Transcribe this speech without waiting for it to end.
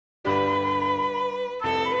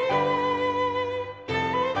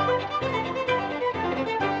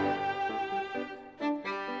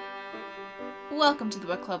welcome to the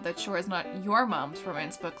book club that sure is not your mom's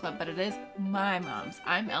romance book club, but it is my mom's.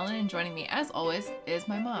 I'm Ellen, and joining me, as always, is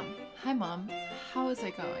my mom. Hi, Mom. How is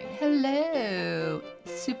it going? Hello.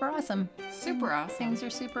 Super awesome. Super awesome. Things are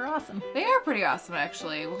super awesome. They are pretty awesome,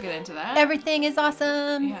 actually. We'll get into that. Everything is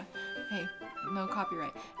awesome. Yeah. Hey, no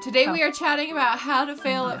copyright. Today we are chatting about How to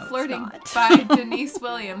Fail at Flirting by Denise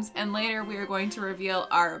Williams, and later we are going to reveal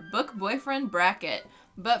our book boyfriend bracket.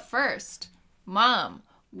 But first, Mom,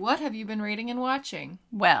 what have you been reading and watching?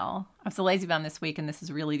 Well, I was a lazy bum this week, and this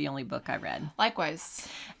is really the only book I read. Likewise.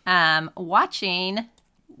 Watching,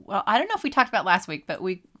 well, I don't know if we talked about last week, but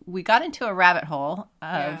we got into a rabbit hole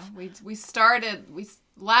of... Yeah,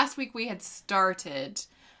 last week we had started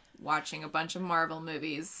watching a bunch of Marvel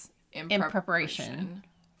movies in preparation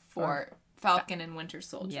for Falcon and Winter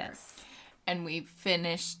Soldier. Yes. And we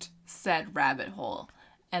finished said rabbit hole.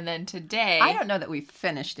 And then today... I don't know that we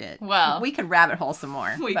finished it. Well... We could rabbit hole some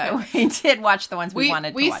more. We did watch the ones we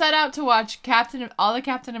wanted to watch. We set out to watch all the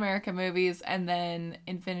Captain America movies, and then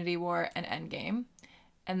Infinity War and Endgame.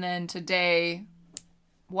 And then today,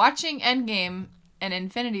 watching Endgame and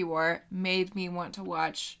Infinity War made me want to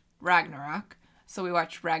watch Ragnarok. So we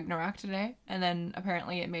watched Ragnarok today. And then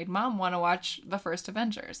apparently it made Mom want to watch the first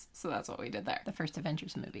Avengers. So that's what we did there. The first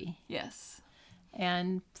Avengers movie. Yes.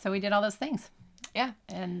 And so we did all those things. Yeah.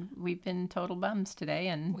 And we've been total bums today.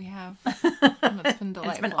 And we have. It's been delightful.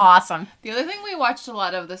 It's been awesome. The other thing we watched a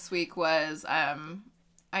lot of this week was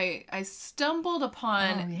I stumbled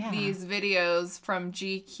upon these videos from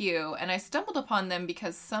GQ. And I stumbled upon them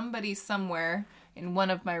because somebody somewhere in one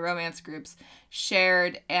of my romance groups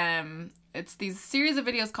shared it's these series of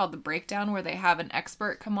videos called The Breakdown, where they have an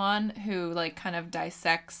expert come on who like kind of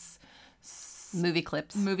dissects movie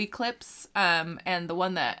clips. And the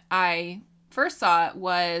one that I first saw it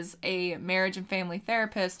was a marriage and family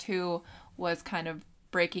therapist who was kind of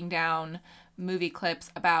breaking down movie clips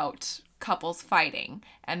about couples fighting,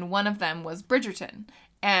 and one of them was Bridgerton,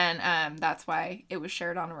 and that's why it was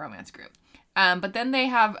shared on a romance group. But then they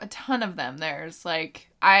have a ton of them. There's like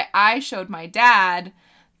I showed my dad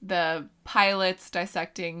the pilots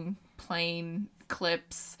dissecting plane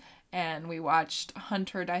clips, and we watched a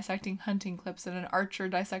hunter dissecting hunting clips, and an archer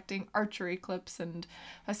dissecting archery clips, and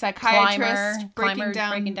a psychiatrist breaking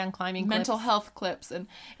down climbing mental health clips. And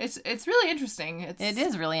it's really interesting. It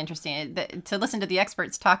is really interesting to listen to the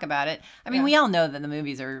experts talk about it. I mean, we all know that the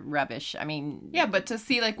movies are rubbish. I mean... Yeah, but to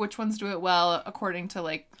see like which ones do it well according to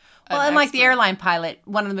like... Well, and like the airline pilot,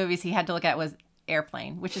 one of the movies he had to look at was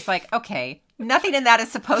Airplane, which is like, okay... Nothing in that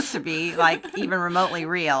is supposed to be like even remotely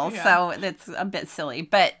real, so it's a bit silly.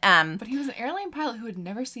 But he was an airline pilot who had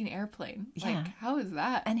never seen Airplane. Like, how is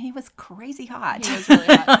that? And he was crazy hot. He was really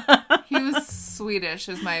hot. He was Swedish,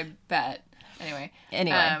 is my bet. Anyway.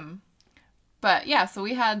 But yeah, so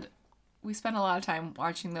we spent a lot of time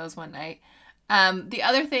watching those one night. The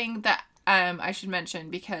other thing that I should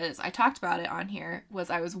mention, because I talked about it on here,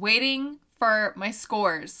 was I was waiting for my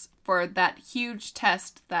scores for that huge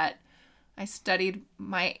test that I studied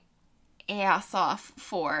my ass off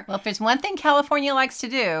for. Well, if there's one thing California likes to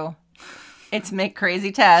do, it's make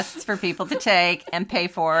crazy tests for people to take and pay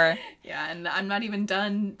for. Yeah, and I'm not even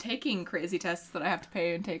done taking crazy tests that I have to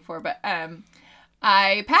pay and take for. But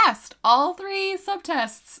I passed all 3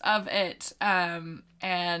 subtests of it.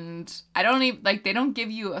 And I don't even, like, they don't give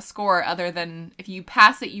you a score other than if you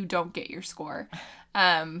pass it, you don't get your score.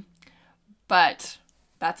 But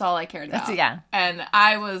that's all I cared about. And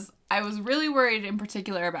I was really worried in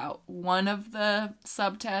particular about one of the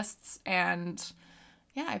subtests, and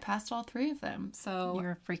I passed all 3 of them. So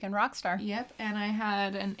you're a freaking rock star. Yep. And I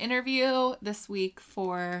had an interview this week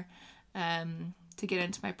for to get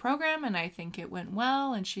into my program, and I think it went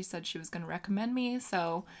well, and she said she was going to recommend me.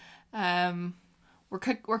 So we're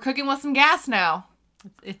cooking with some gas now.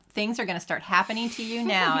 Things are going to start happening to you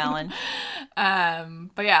now, Ellen.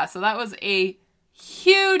 But yeah, so that was a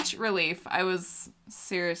huge relief. I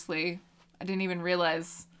didn't even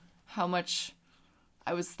realize how much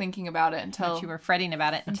I was thinking about it until you were fretting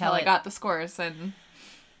about it until I got the scores. And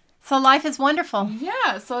so life is wonderful.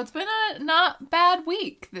 Yeah, so it's been a not bad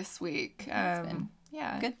week this week.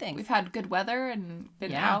 Good things. We've had good weather and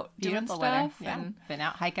been out doing stuff. Weather. Yeah. And been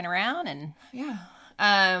out hiking around and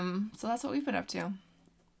so that's what we've been up to.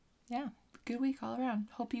 Yeah, good week all around.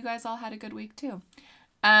 Hope you guys all had a good week too.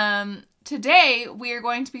 Today, we are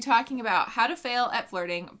going to be talking about How to Fail at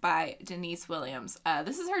Flirting by Denise Williams.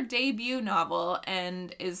 This is her debut novel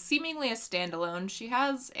and is seemingly a standalone. She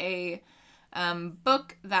has a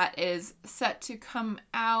book that is set to come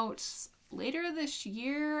out later this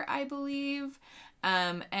year, I believe.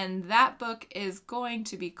 And that book is going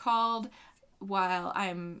to be called, while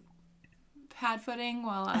I'm pad footing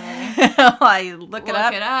while I look it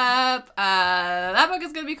up. That book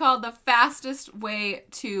is going to be called The Fastest Way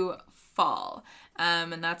to Fall.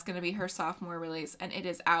 And that's going to be her sophomore release. And it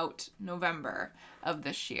is out November of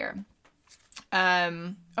this year.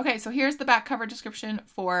 Okay, so here's the back cover description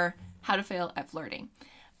for How to Fail at Flirting.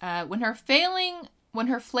 When her flailing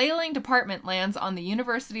department lands on the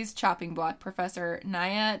university's chopping block, Professor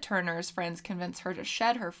Naya Turner's friends convince her to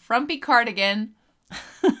shed her frumpy cardigan.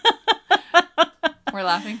 We're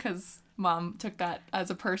laughing because Mom took that as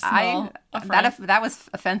a personal affront. That was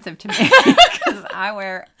offensive to me because I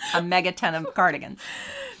wear a megaton of cardigans.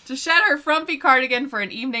 To shed her frumpy cardigan for an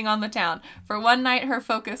evening on the town. For one night, her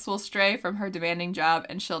focus will stray from her demanding job,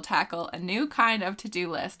 and she'll tackle a new kind of to-do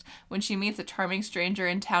list. When she meets a charming stranger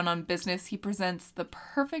in town on business, he presents the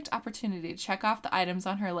perfect opportunity to check off the items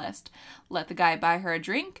on her list. Let the guy buy her a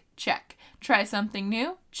drink? Check. Try something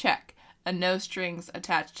new? Check. A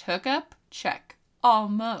no-strings-attached hookup? Check.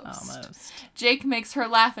 Almost. Jake makes her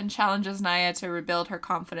laugh and challenges Naya to rebuild her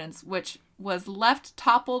confidence, which was left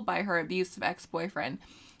toppled by her abusive ex-boyfriend.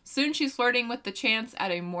 Soon she's flirting with the chance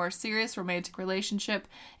at a more serious romantic relationship,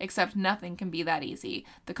 except nothing can be that easy.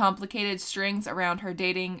 The complicated strings around her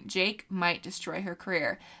dating Jake might destroy her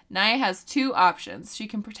career. Naya has two options. She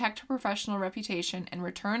can protect her professional reputation and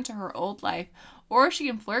return to her old life, or she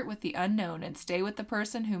can flirt with the unknown and stay with the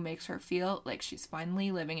person who makes her feel like she's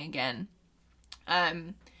finally living again.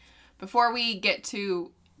 Before we get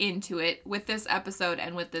into it, with this episode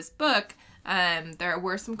and with this book, there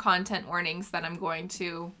were some content warnings that I'm going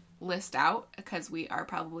to list out because we are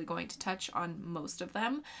probably going to touch on most of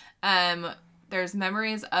them. There's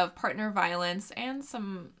memories of partner violence and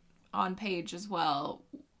some on page as well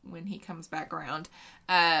when he comes back around,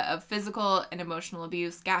 of physical and emotional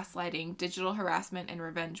abuse, gaslighting, digital harassment and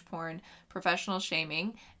revenge porn, professional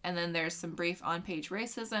shaming, and then there's some brief on-page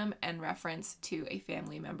racism and reference to a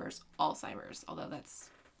family member's Alzheimer's, although that's,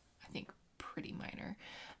 I think, pretty minor.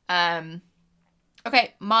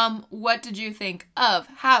 Okay, Mom, what did you think of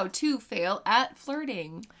How to Fail at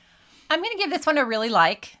Flirting? I'm going to give this one a really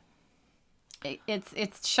like.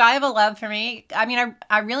 It's shy of a love for me. I mean,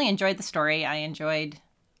 I really enjoyed the story. I enjoyed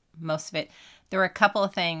most of it. There were a couple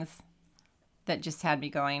of things that just had me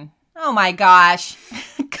going, oh my gosh,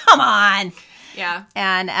 come on. Yeah.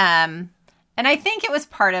 And I think it was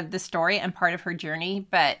part of the story and part of her journey,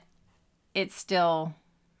 but it's still,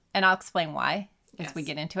 and I'll explain why as we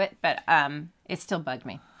get into it, but it still bugged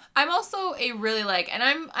me. I'm also and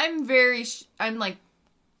I'm like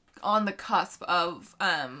on the cusp of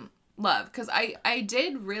love, because I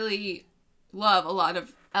did really love a lot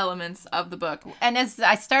of elements of the book. And as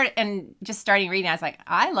I starting reading, I was like,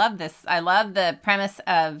 I love this. I love the premise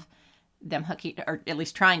of them hooking, or at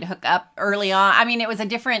least trying to hook up early on. I mean, it was a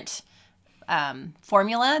different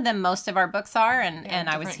formula than most of our books are, and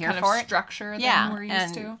I was here for it. Structure than we're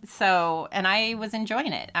used to. So, and I was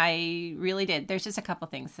enjoying it. I really did. There's just a couple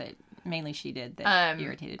things that mainly she did that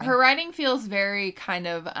irritated me. Her writing feels very kind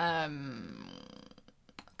of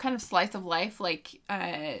slice of life. Like,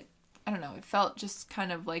 I don't know. It felt just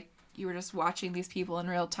kind of like you were just watching these people in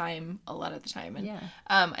real time a lot of the time. And,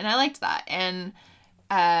 and I liked that. And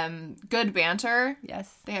good banter.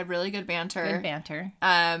 Yes. They had really good banter. Good banter.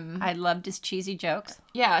 I loved his cheesy jokes.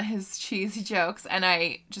 Yeah, his cheesy jokes. And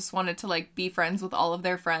I just wanted to, like, be friends with all of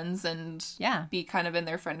their friends and be kind of in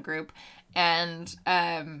their friend group. And,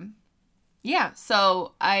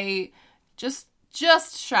 so I just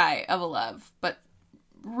shy of a love, but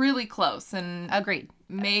really close. And agreed.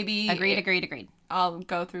 Maybe. Agreed. I'll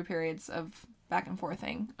go through periods of back and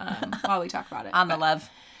forthing while we talk about it. On the love.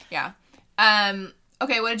 Yeah.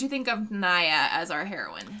 Okay, what did you think of Naya as our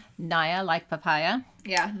heroine? Naya like papaya.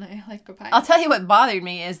 Yeah, Naya like papaya. I'll tell you what bothered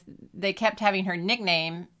me is they kept having her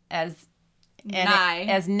nickname as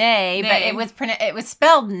Nay, but it was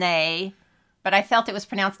spelled Nay, but I felt it was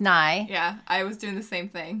pronounced Nye. Yeah, I was doing the same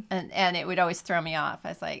thing. And it would always throw me off. I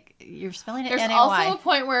was like, you're spelling it N-A-Y. There's also a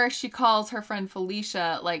point where she calls her friend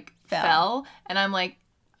Felicia, like, Fell. And I'm like,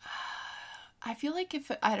 I feel like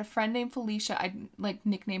if I had a friend named Felicia, I'd, like,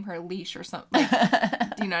 nickname her Leash or something. Like,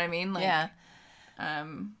 do you know what I mean? Like, yeah.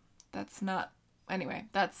 That's not... Anyway,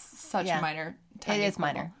 that's such a minor... It is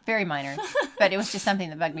minor. Very minor. But it was just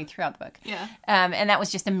something that bugged me throughout the book. Yeah. And that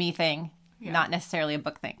was just a me thing, not necessarily a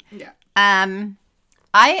book thing. Yeah. I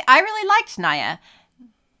really liked Naya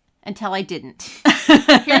until I didn't.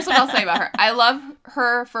 Here's what I'll say about her. I love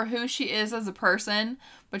her for who she is as a person,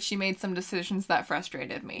 but she made some decisions that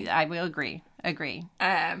frustrated me. I will agree.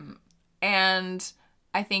 And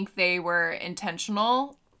I think they were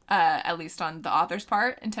intentional, at least on the author's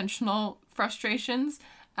part, intentional frustrations.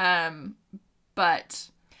 But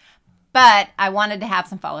But I wanted to have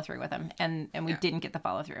some follow through with him, and we didn't get the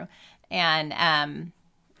follow through. And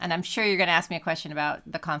I'm sure you're going to ask me a question about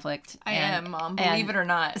the conflict. I am, Mom. Believe it or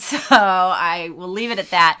not. So I will leave it at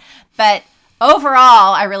that. But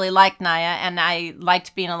overall, I really liked Naya, and I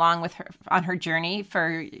liked being along with her on her journey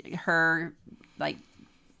for her, like,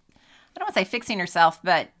 I don't want to say fixing herself,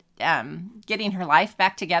 but getting her life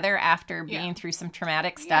back together after being through some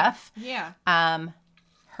traumatic stuff. Yeah.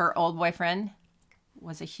 Her old boyfriend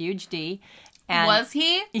was a huge D. And was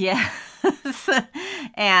he? Yeah.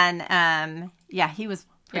 And he was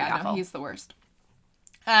pretty awful. No, he's the worst.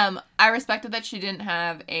 I respected that she didn't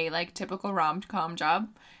have a like typical rom-com job,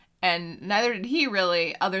 and neither did he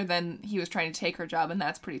really, other than he was trying to take her job, and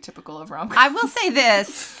that's pretty typical of rom-com. I will say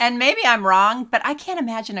this, and maybe I'm wrong, but I can't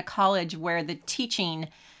imagine a college where the teaching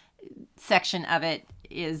section of it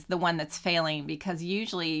is the one that's failing, because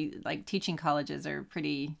usually like teaching colleges are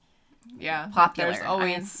pretty popular. There's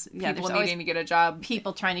always people needing to get a job.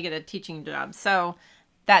 People trying to get a teaching job. So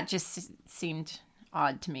that just seemed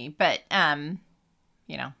odd to me. But,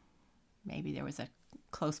 maybe there was a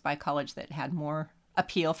close by college that had more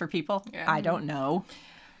appeal for people. Yeah. I don't know.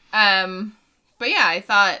 But yeah, I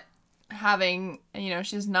thought having,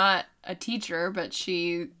 she's not a teacher, but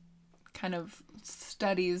she kind of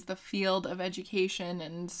studies the field of education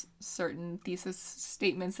and certain thesis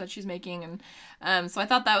statements that she's making. And so I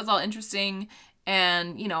thought that was all interesting.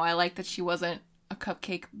 And, I like that she wasn't a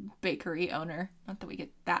cupcake bakery owner. Not that we get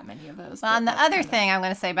that many of those. Well, and the other thing I'm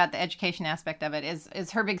going to say about the education aspect of it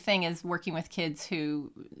is her big thing is working with kids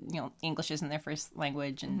who, English isn't their first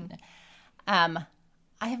language. And I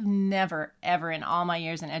have never, ever in all my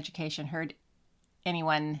years in education heard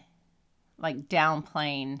anyone like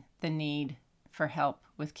downplaying the need for help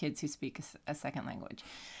with kids who speak a second language.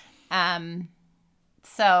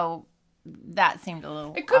 So that seemed a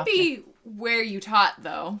little... It could be where you taught,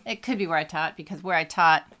 though. It could be where I taught, because where I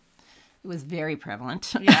taught, it was very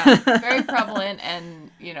prevalent. Yeah, very prevalent,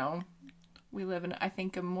 and, we live in, I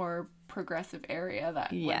think, a more progressive area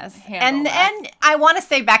that would handle that. And I want to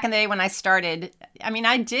say back in the day when I started,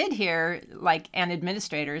 I did hear, like, an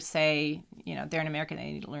administrator say, they're an American,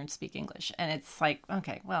 they need to learn to speak English. And it's like,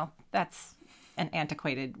 okay, well, that's an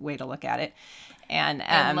antiquated way to look at it. And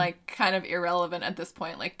like kind of irrelevant at this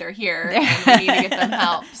point. Like they're here and we need to get them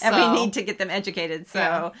help. So. And we need to get them educated.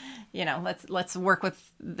 So, let's work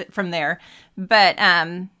from there. But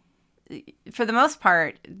for the most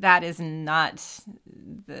part, that is not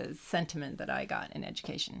the sentiment that I got in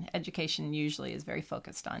education. Education usually is very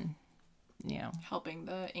focused on, helping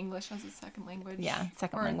the English as a second language. Yeah,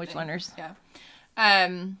 second language learners. Yeah.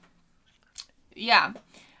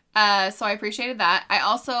 So I appreciated that. I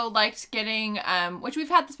also liked getting, which we've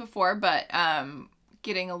had this before, but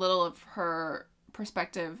getting a little of her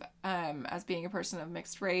perspective as being a person of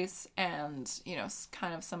mixed race, and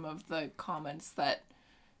kind of some of the comments that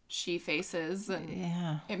she faces, and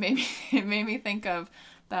it made me think of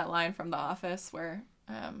that line from The Office where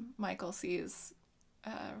Michael sees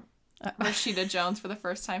Rashida Jones for the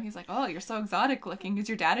first time. He's like, "Oh, you're so exotic looking. Is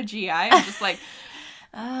your dad a GI?" I'm just like.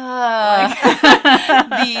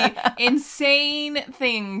 The insane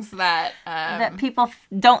things that people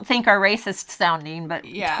don't think are racist sounding, but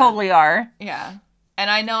totally are. Yeah, and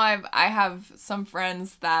I know I have some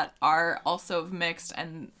friends that are also mixed,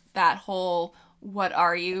 and that whole "what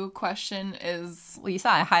are you" question is. Well, you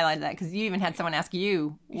saw I highlighted that because you even had someone ask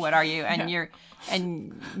you "what are you," and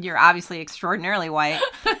you're obviously extraordinarily white,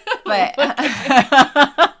 but.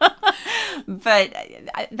 But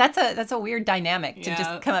that's a weird dynamic to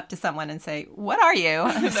just come up to someone and say, "What are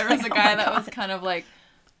you?" There was a guy that was kind of like,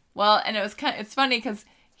 well, and it's funny because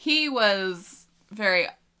he was very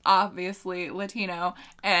obviously Latino,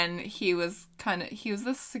 and he was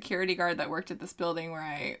this security guard that worked at this building where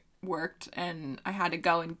I worked, and I had to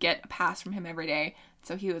go and get a pass from him every day.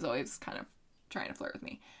 So he was always kind of trying to flirt with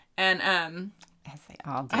me, and as they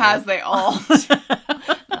all do.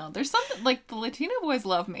 No, there's something like the Latino boys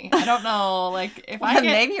love me. I don't know, like if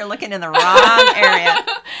maybe you're looking in the wrong area.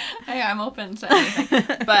 Hey, I'm open to anything,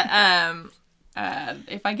 but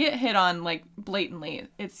if I get hit on like blatantly,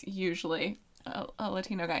 it's usually a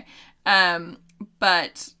Latino guy.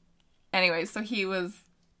 But anyway, so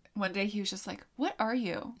one day he was just like, "What are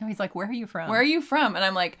you?" No, he's like, "Where are you from? Where are you from?" And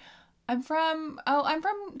I'm like, I'm from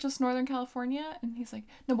just Northern California. And he's like,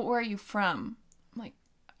 "No, but where are you from?" I'm like,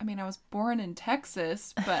 I was born in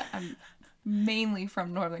Texas, but I'm mainly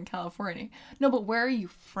from Northern California. "No, but where are you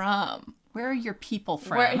from? Where are your people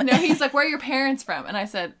from?" No, he's like, "Where are your parents from?" And I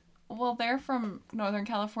said, "Well, they're from Northern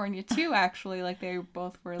California too, actually. Like they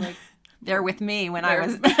both were like They're with me when I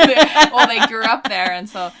was. Well, they grew up there, and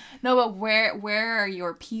so no. But where are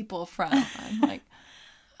your people from? I'm like,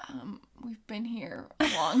 we've been here a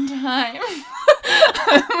long time.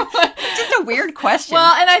 Just a weird question.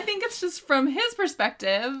 Well, and I think it's just from his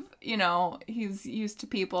perspective, you know, he's used to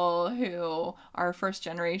people who are first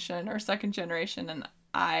generation or second generation, and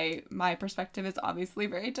my perspective is obviously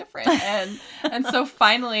very different. And so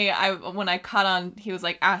finally when I caught on, he was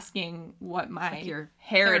like asking what my like your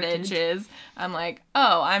heritage is. I'm like,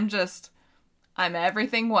 oh, I'm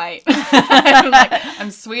everything white.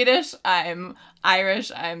 I'm Swedish, I'm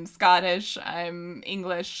Irish, I'm Scottish, I'm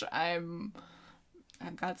English, I've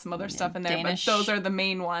got some other stuff in there, Danish. But those are the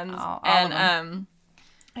main ones. All and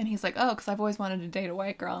he's like, oh, because I've always wanted to date a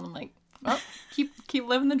white girl. And I'm like, well, keep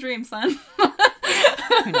living the dream, son.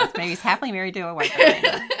 Who knows? Maybe he's happily married to a white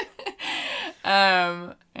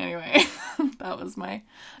girl. Anyway, that was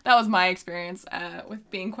my experience with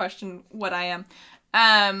being questioned what I am.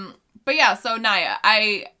 But yeah, so Naya,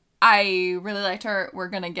 I really liked her. We're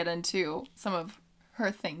gonna get into some of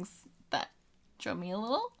her things that drove me a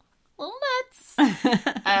little nuts.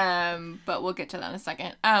 But we'll get to that in a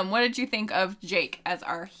second. What did you think of Jake as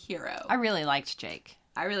our hero? I really liked Jake.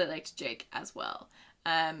 I really liked Jake as well.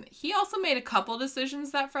 He also made a couple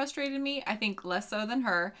decisions that frustrated me. I think less so than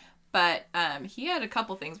her, but he had a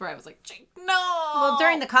couple things where I was like, Jake, no! Well,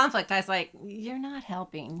 during the conflict, I was like, you're not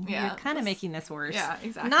helping. Yeah, you're kind of making this worse. Yeah,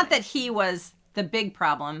 exactly. Not that he was the big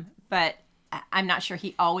problem, but I'm not sure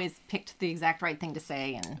he always picked the exact right thing to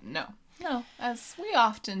say. And No, as we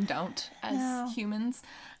often don't as humans.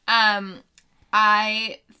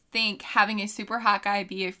 I think having a super hot guy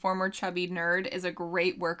be a former chubby nerd is a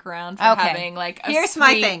great workaround for having like a Here's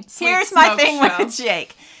my thing with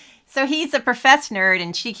Jake. So he's a professed nerd,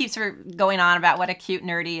 and she keeps going on about what a cute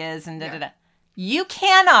nerd he is, and da-da-da. You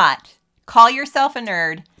cannot call yourself a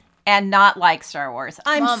nerd and not like Star Wars.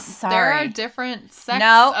 I'm sorry. There are different sects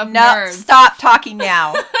of nerds. Stop talking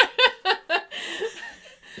now.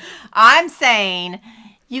 I'm saying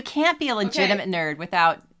you can't be a legitimate nerd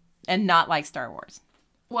without and not like Star Wars.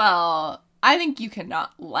 Well, I think you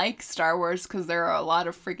cannot like Star Wars because there are a lot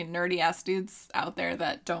of freaking nerdy ass dudes out there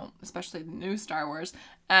that don't, especially the new Star Wars.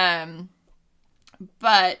 But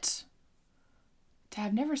to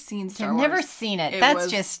have never seen Star Wars, never seen it.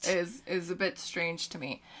 That's is a bit strange to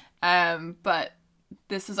me. But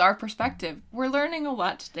this is our perspective. We're learning a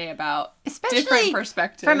lot today about different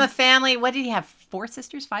perspectives from a family. What did he have? 4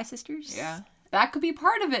 sisters, 5 sisters? Yeah, that could be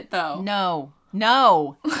part of it, though. No.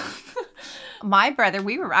 My brother,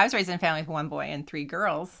 I was raised in a family with 1 boy and 3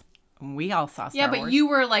 girls. We all saw Star Wars. Yeah, but you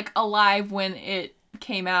were like alive when it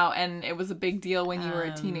came out, and it was a big deal when you were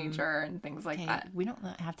a teenager and things like that. We don't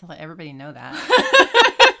have to let everybody know that.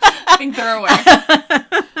 I think they're aware.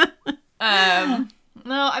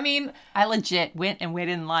 No, I mean, I legit went and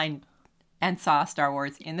waited in line and saw Star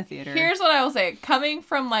Wars in the theater. Here's what I will say. Coming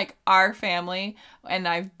from, like, our family, and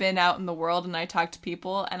I've been out in the world, and I talk to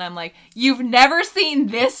people, and I'm like, you've never seen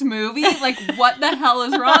this movie? Like, what the hell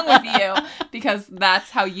is wrong with you? Because that's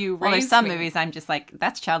how you raised me. Well, there's some movies I'm just like,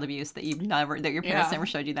 that's child abuse that your parents never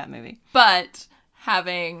showed you that movie. But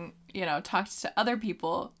having, talked to other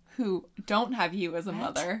people who don't have you as a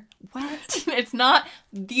mother. What? It's not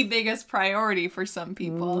the biggest priority for some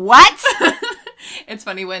people. What? It's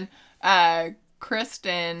funny when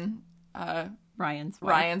Kristen, Ryan's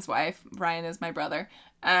wife, Ryan is my brother,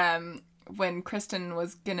 when Kristen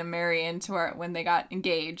was gonna marry when they got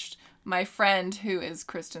engaged, my friend, who is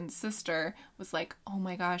Kristen's sister, was like, oh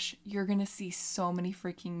my gosh, you're gonna see so many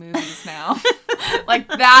freaking movies now. Like,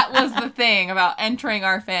 that was the thing about entering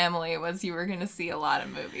our family, was you were gonna see a lot of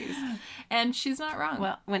movies. And she's not wrong.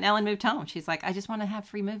 Well, when Ellen moved home, she's like, I just want to have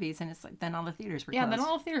free movies. And it's like, then all the theaters were closed. Yeah, then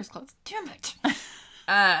all the theaters closed. Damn it.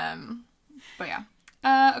 But yeah.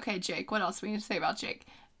 Okay, Jake. What else do we need to say about Jake?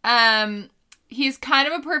 He's kind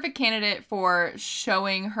of a perfect candidate for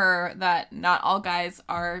showing her that not all guys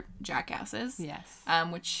are jackasses. Yes.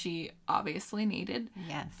 Which she obviously needed.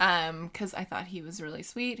 Yes. Because I thought he was really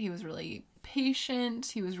sweet. He was really patient.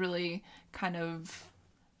 He was really kind of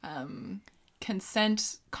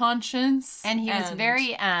consent conscious. And he was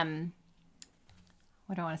very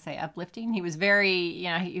what do I want to say? Uplifting. He was very,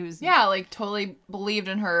 he was... Yeah, like, totally believed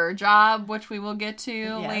in her job, which we will get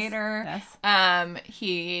to later. Yes.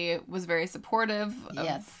 He was very supportive of...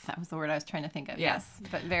 Yes, that was the word I was trying to think of. Yes.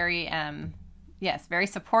 But very, very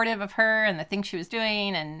supportive of her and the things she was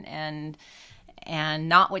doing and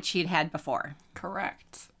not what she'd had before.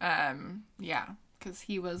 Correct. Yeah, because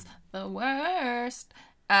he was the worst.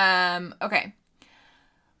 Okay.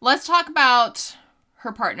 Let's talk about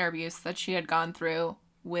her partner abuse that she had gone through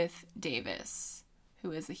with Davis,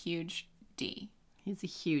 who is a huge D. He's a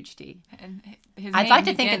huge D. And I'd like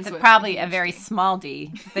to think it's probably a very small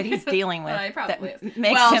D that he's dealing with. Probably that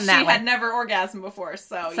makes him that way. She had never orgasmed before,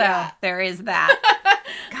 so yeah. There is that.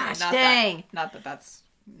 Gosh, dang. Not that that's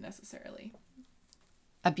necessarily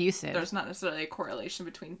abusive. There's not necessarily a correlation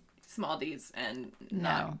between small D's and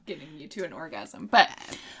not getting you to an orgasm. But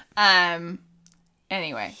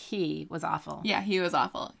anyway. He was awful. Yeah, he was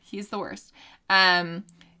awful. He's the worst.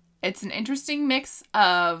 It's an interesting mix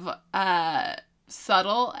of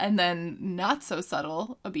subtle and then not so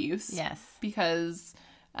subtle abuse. Yes. Because,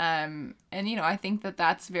 and I think that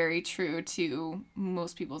that's very true to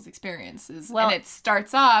most people's experiences. Well, and it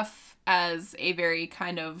starts off as a very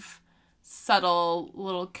kind of subtle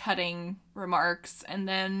little cutting remarks and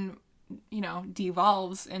then,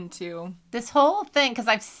 devolves into this whole thing, because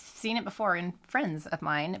I've seen it before in friends of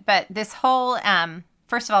mine, but this whole,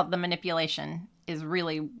 first of all, the manipulation is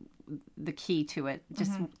really the key to it,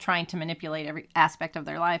 just trying to manipulate every aspect of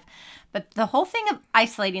their life. But the whole thing of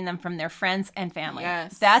isolating them from their friends and family,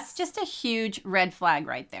 that's just a huge red flag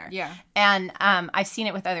right there. Yeah. And I've seen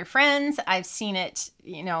it with other friends. I've seen it,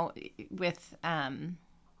 with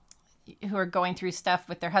who are going through stuff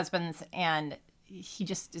with their husbands, and he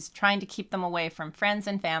just is trying to keep them away from friends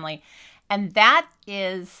and family. And that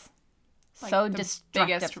is so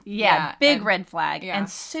destructive. Big red flag and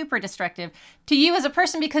super destructive to you as a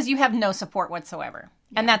person because you have no support whatsoever.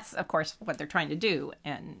 Yeah. And that's, of course, what they're trying to do.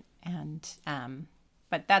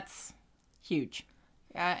 But that's huge.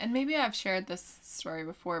 Yeah, and maybe I've shared this story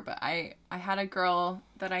before, but I had a girl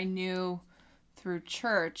that I knew through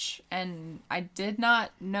church, and I did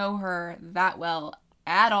not know her that well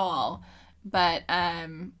at all. But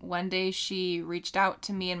one day she reached out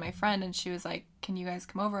to me and my friend, and she was like, "Can you guys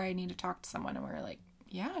come over? I need to talk to someone." And we were like,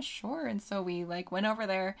 "Yeah, sure." And so we went over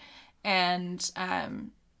there, and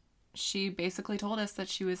she basically told us that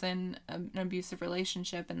she was in an abusive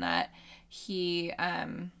relationship, and that she's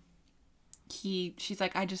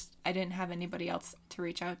like, I didn't have anybody else to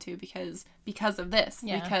reach out to because of this,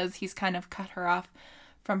 because he's kind of cut her off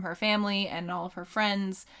from her family and all of her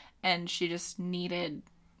friends, and she just needed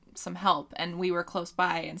some help, and we were close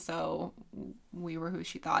by, and so we were who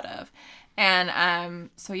she thought of. And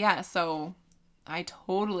so I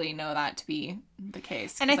totally know that to be the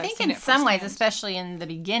case. And I think in some ways, especially in the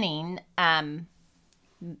beginning, the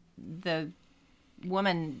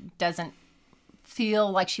woman doesn't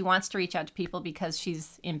feel like she wants to reach out to people because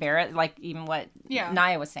she's embarrassed, like even what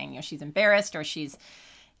Naya was saying, she's embarrassed, or she's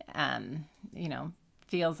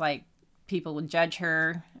feels like people would judge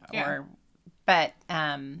her, but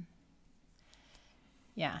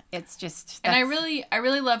it's just, and I really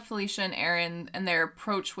love Felicia and Aaron and their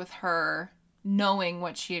approach with her, knowing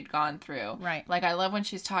what she had gone through. Right. Like, I love when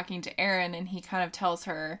she's talking to Aaron and he kind of tells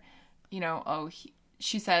her,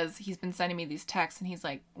 she says, he's been sending me these texts, and he's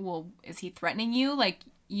like, well, is he threatening you? Like,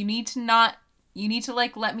 you need to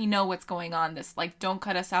like let me know what's going on. This, like, don't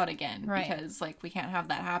cut us out again, because like we can't have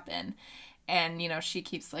that happen. And, she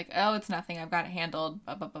keeps like, oh, it's nothing, I've got it handled,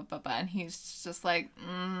 blah, blah, blah, blah, blah. And he's just like,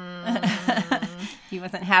 He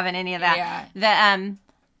wasn't having any of that. Yeah.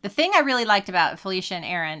 The thing I really liked about Felicia and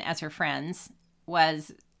Aaron as her friends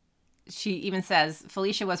was, she even says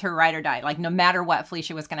Felicia was her ride or die. Like, no matter what,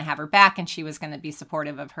 Felicia was going to have her back, and she was going to be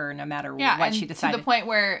supportive of her no matter what she decided. To the point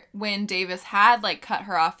where when Davis had, like, cut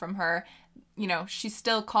her off from her, she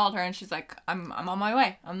still called her, and she's like, I'm on my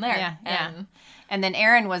way. I'm there. Yeah. And then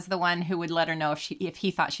Aaron was the one who would let her know if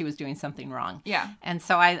he thought she was doing something wrong. Yeah. And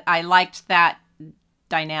so I liked that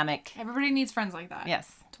dynamic. Everybody needs friends like that.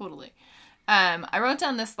 Yes. Totally. I wrote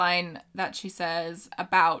down this line that she says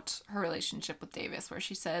about her relationship with Davis, where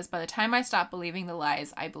she says, "By the time I stopped believing the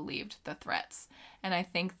lies, I believed the threats." And I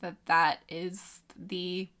think that is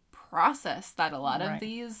the process that a lot of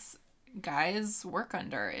these guys work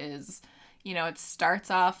under is, it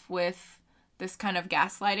starts off with this kind of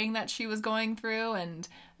gaslighting that she was going through, and,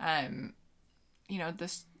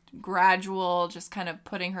 this gradual just kind of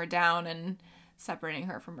putting her down and separating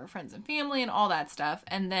her from her friends and family and all that stuff.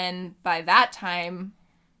 And then by that time,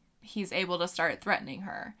 he's able to start threatening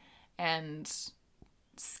her and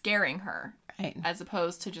scaring her, as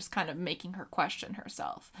opposed to just kind of making her question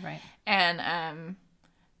herself. Right. And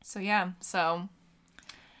so...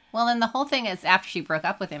 Well, and the whole thing is after she broke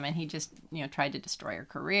up with him, and he just, tried to destroy her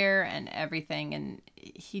career and everything. And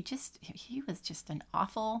he was just an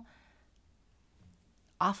awful,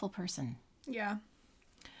 awful person. Yeah.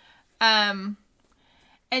 And,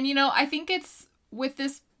 I think it's, with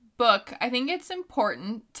this book, I think it's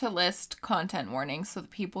important to list content warnings so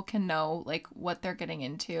that people can know, like, what they're getting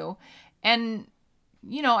into. And,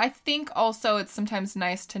 I think also it's sometimes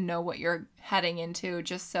nice to know what you're heading into,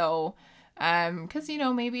 just so Because, you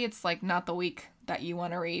know, maybe it's like not the week that you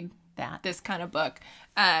want to read this kind of book.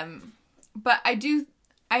 But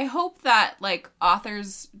I hope that like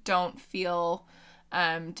authors don't feel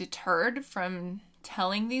deterred from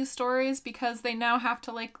telling these stories because they now have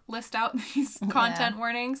to like list out these content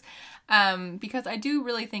warnings. Because I do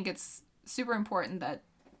really think it's super important that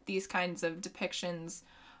these kinds of depictions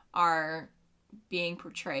are being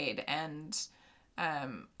portrayed. And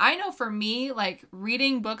I know for me, like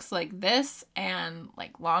reading books like this and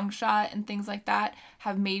like Longshot and things like that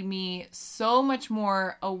have made me so much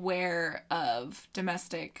more aware of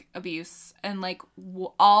domestic abuse and like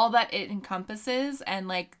all that it encompasses, and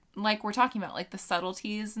like we're talking about, like the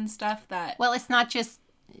subtleties and stuff that... Well, it's not just,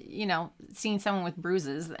 you know, seeing someone with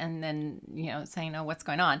bruises and then, you know, saying, oh, what's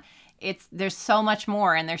going on. There's so much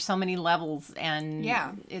more, and there's so many levels, and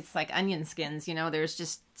it's like onion skins, you know, there's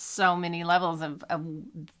just so many levels of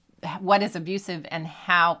what is abusive and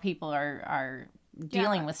how people are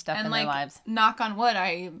dealing with stuff in their lives. Knock on wood,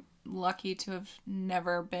 I'm lucky to have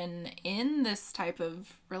never been in this type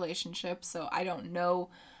of relationship, so I don't know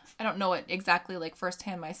it exactly like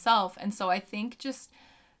firsthand myself. And so I think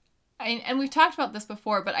and we've talked about this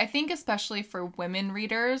before, but I think especially for women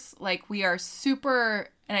readers, like we are super,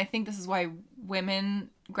 and I think this is why women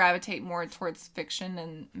gravitate more towards fiction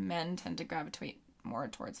and men tend to gravitate more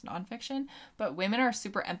towards nonfiction, but women are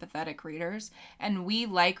super empathetic readers, and we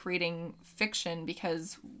like reading fiction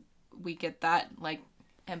because we get that like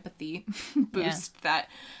empathy boost that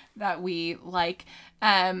we like.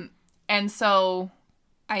 And so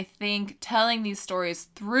I think telling these stories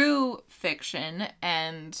through fiction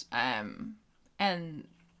and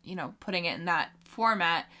you know, putting it in that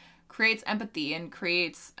format creates empathy and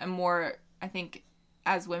creates a more, I think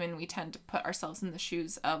as women we tend to put ourselves in the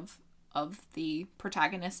shoes of the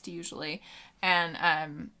protagonist usually.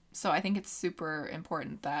 And so I think it's super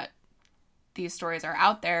important that these stories are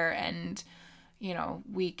out there, and you know,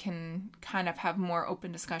 we can kind of have more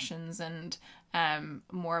open discussions and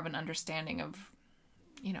more of an understanding of,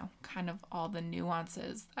 you know, kind of all the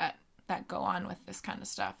nuances that go on with this kind of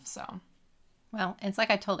stuff. So, well, it's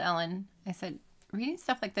like I told Ellen, I said, reading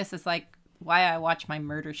stuff like this is like why I watch my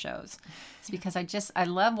murder shows. It's because I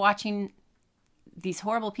love watching these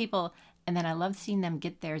horrible people, and then I love seeing them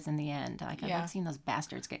get theirs in the end. Like I love seeing those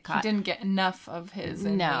bastards get caught. He didn't get enough of his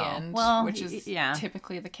in the end, which is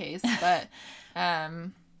typically the case.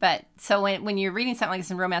 But so when you're reading something like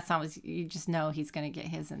this in romance novels, you just know he's going to get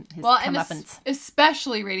his comeuppance. And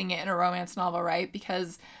especially reading it in a romance novel, right?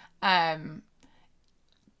 Because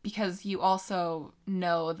you also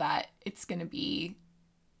know that it's going to be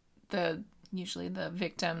usually the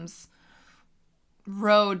victim's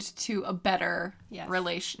road to a better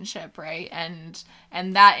relationship, right? And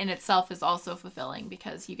that in itself is also fulfilling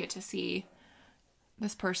because you get to see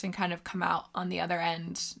this person kind of come out on the other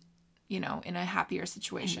end, you know, in a happier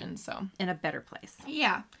situation. So in a better place.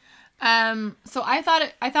 Yeah. So I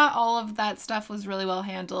thought all of that stuff was really well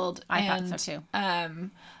handled. I thought so too.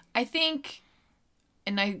 I think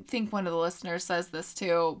one of the listeners says this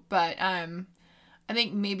too, but I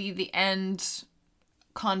think maybe the end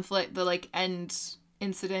conflict, the like end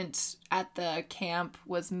incident at the camp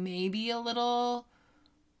was maybe a little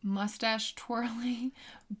mustache twirling,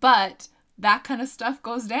 but that kind of stuff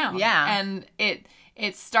goes down. Yeah. And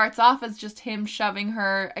it starts off as just him shoving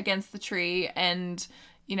her against the tree and,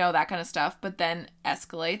 you know, that kind of stuff, but then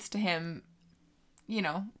escalates to him, you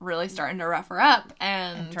know, really starting to rough her up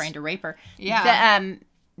and trying to rape her. Yeah.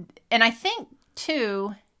 And I think,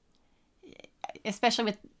 too, especially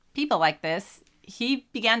with people like this, he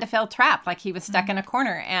began to feel trapped, like he was stuck in a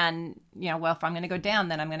corner. And, you know, well, if I'm going to go down,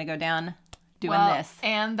 then I'm going to go down doing this.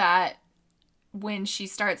 And that when she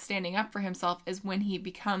starts standing up for himself is when he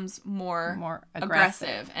becomes more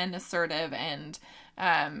aggressive and assertive and,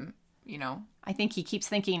 you know. I think he keeps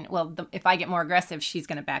thinking, well, if I get more aggressive, she's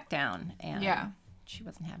going to back down. And she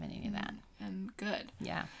wasn't having any of that. And good.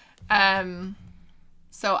 Yeah.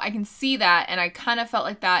 So I can see that, and I kind of felt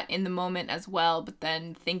like that in the moment as well, but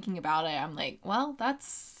then thinking about it, I'm like, well,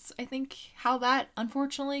 that's, I think, how that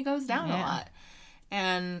unfortunately goes down a lot.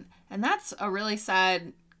 And that's a really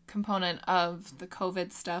sad component of the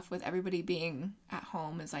COVID stuff with everybody being at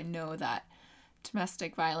home, is I know that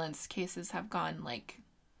domestic violence cases have gone, like,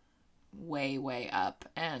 way, way up,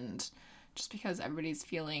 and just because everybody's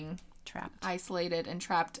feeling trapped, isolated and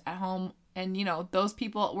trapped at home. And, you know, those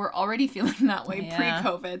people were already feeling that way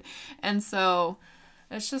pre-COVID. And so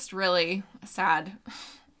it's just really a sad,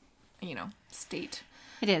 you know, state.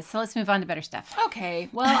 It is. So let's move on to better stuff. Okay.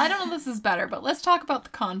 Well, I don't know if this is better, but let's talk about the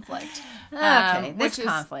conflict. Okay, this which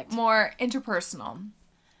conflict. Is more interpersonal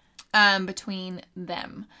between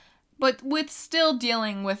them. but with still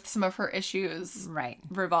dealing with some of her issues, right,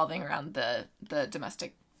 revolving around the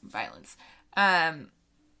domestic violence.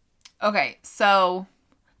 Okay, so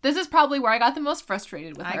this is probably where I got the most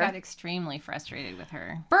frustrated with her. I got extremely frustrated with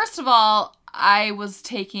her. First of all, I was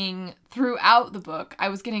throughout the book, I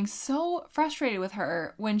was getting so frustrated with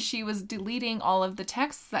her when she was deleting all of the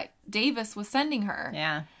texts that Davis was sending her.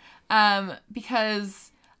 Yeah.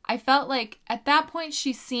 Because I felt like at that point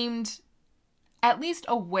she seemed at least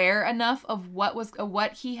aware enough of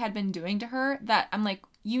what he had been doing to her that I'm like,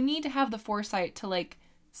 you need to have the foresight to like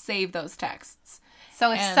save those texts.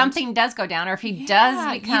 So if something does go down, or if he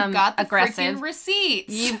does become you've got the aggressive,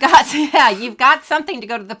 receipts. you've got something to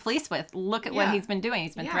go to the police with. Look at what he's been doing.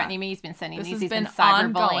 He's been threatening me. He's been sending these. He's been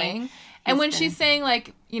cyberbullying. And when she's saying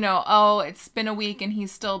like, oh, it's been a week and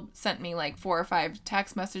he's still sent me like 4 or 5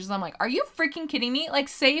 text messages, I'm like, are you freaking kidding me? Like,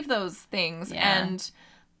 save those things. Yeah. And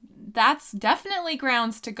that's definitely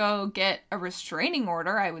grounds to go get a restraining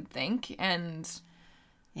order, I would think. And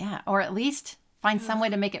yeah, or at least find some way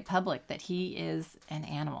to make it public that he is an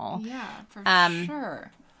animal. Yeah, for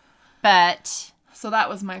sure. But so that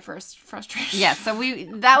was my first frustration. Yeah, so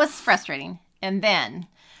that was frustrating. And then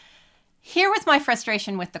here was my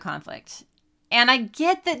frustration with the conflict. And I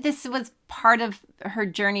get that this was part of her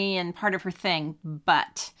journey and part of her thing,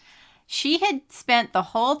 but she had spent the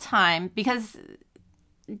whole time, because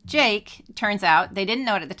Jake, turns out, they didn't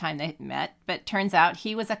know it at the time they met, but turns out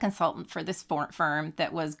he was a consultant for this firm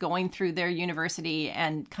that was going through their university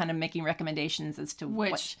and kind of making recommendations as to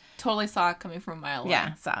which totally saw it coming from a mile away.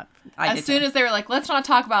 Yeah, so as soon as they were like, let's not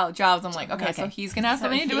talk about jobs, I'm like, okay. So he's going to have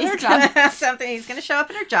something to do with her job. He's going to show up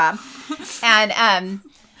at her job. And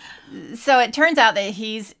so it turns out that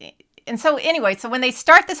so when they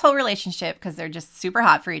start this whole relationship, because they're just super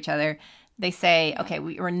hot for each other, they say, okay,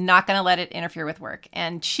 we're not going to let it interfere with work.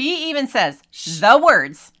 And she even says the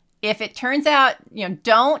words, if it turns out,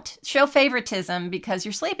 don't show favoritism because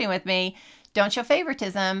you're sleeping with me. Don't show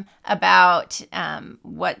favoritism about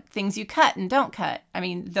what things you cut and don't cut. I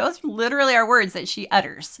mean, those literally are words that she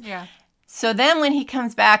utters. Yeah. So then when he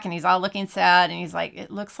comes back and he's all looking sad and he's like, it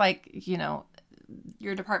looks like,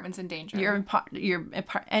 your department's in danger.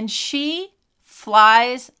 And she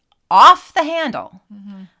flies off the handle.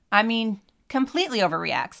 Mm-hmm. I mean, completely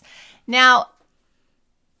overreacts. Now,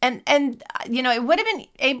 and it would have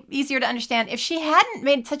been easier to understand if she hadn't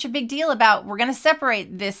made such a big deal about, we're going to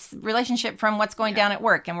separate this relationship from what's going down at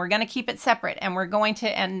work, and we're going to keep it separate, and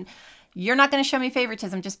and you're not going to show me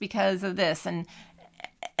favoritism just because of this. And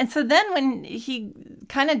so then when he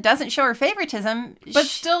kind of doesn't show her favoritism, but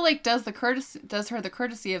still like does her the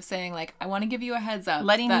courtesy of saying like, I want to give you a heads up,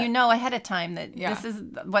 letting you know ahead of time that this is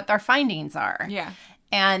what our findings are. Yeah.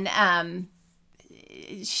 And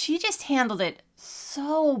she just handled it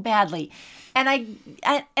so badly. And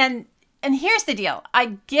and here's the deal.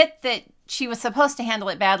 I get that she was supposed to handle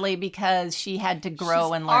it badly because she had to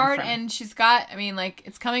grow and learn from. And she's got,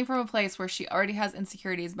 it's coming from a place where she already has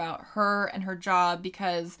insecurities about her and her job,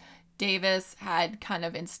 because Davis had kind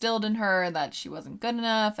of instilled in her that she wasn't good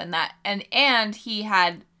enough, and he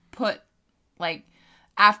had put, like,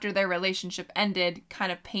 after their relationship ended,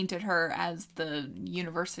 kind of painted her as the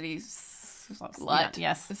university's slut,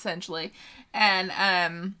 yes, essentially,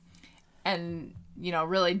 and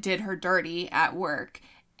really did her dirty at work.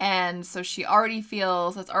 And so she already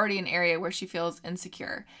feels, that's already an area where she feels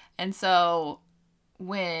insecure. And so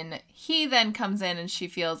when he then comes in and she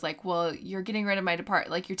feels like, well, you're getting rid of my department,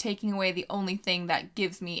 like you're taking away the only thing that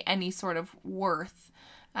gives me any sort of worth.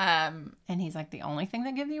 And he's like, the only thing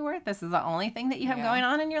that gives you worth? This is the only thing that you have going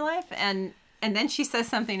on in your life? And then she says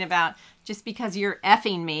something about, just because you're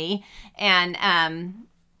effing me. And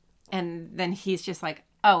then he's just like,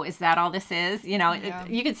 oh, is that all this is?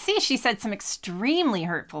 You could see she said some extremely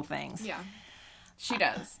hurtful things. Yeah, she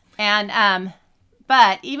does. And,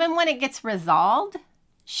 but even when it gets resolved,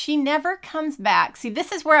 she never comes back. See,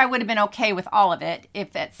 this is where I would have been okay with all of it.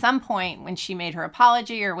 If at some point when she made her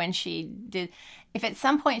apology, or when she did, if at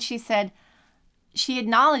some point she said, she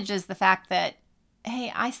acknowledges the fact that,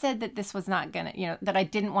 hey, I said that this was not going to, that I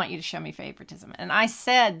didn't want you to show me favoritism. And I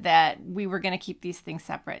said that we were going to keep these things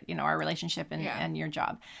separate, our relationship and your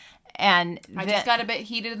job. And I just got a bit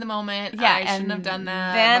heated in the moment. Yeah, I shouldn't have done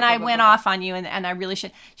that. Then I went off on you, and I really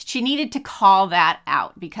should. She needed to call that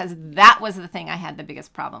out, because that was the thing I had the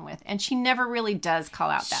biggest problem with. And she never really does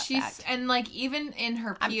call out that fact. And like, even in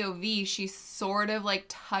her POV, she sort of like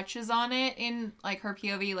touches on it in like her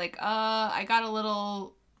POV, like, I got a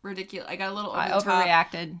little ridiculous. I got a little over the top. I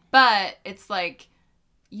overreacted. But it's like,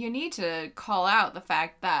 you need to call out the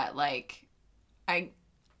fact that like, I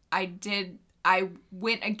I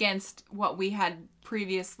went against what we had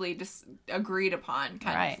previously just agreed upon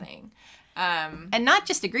kind of thing. And not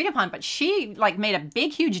just agreed upon, but she like made a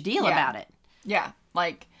big, huge deal about it. Yeah.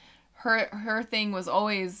 Like her thing was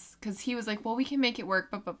always, cause he was like, well, we can make it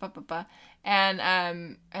work.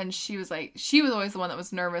 And she was like, she was always the one that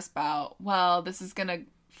was nervous about, well, this is going to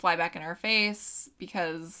fly back in our face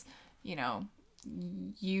because, you know,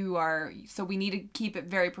 you are, so we need to keep it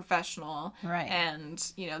very professional. Right. And,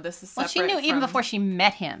 you know, this is separate. Well, she knew even before she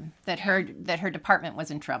met him that her department was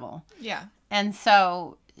in trouble. Yeah. And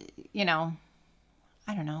so, you know,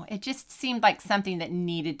 I don't know. It just seemed like something that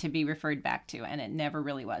needed to be referred back to, and it never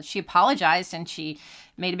really was. She apologized, and she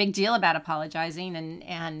made a big deal about apologizing,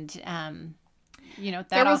 and you know, that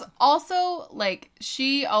there was also like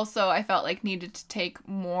she also I felt like needed to take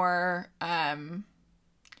more of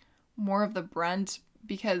the brunt,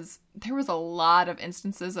 because there was a lot of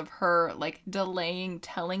instances of her like delaying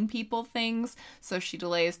telling people things. So she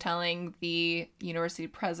delays telling the university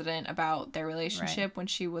president about their relationship when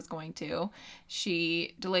she was going to.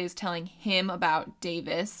 She delays telling him about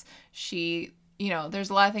Davis. She, you know, there's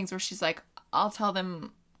a lot of things where she's like, I'll tell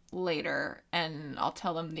them later, and I'll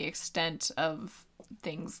tell them the extent of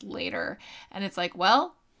things later. And it's like,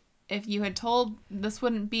 well, if you had told, this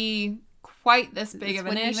wouldn't be quite this big of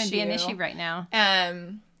an issue. Wouldn't even be an issue right now.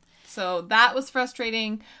 So that was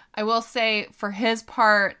frustrating. I will say, for his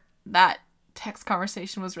part, that text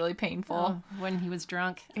conversation was really painful. Oh, when he was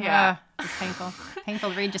drunk. Yeah. It was painful.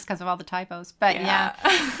 Painful to read just because of all the typos. But yeah.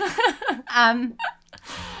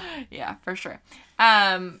 Yeah, for sure.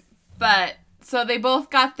 But so they both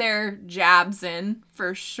got their jabs in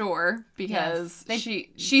for sure, because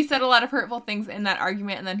she said a lot of hurtful things in that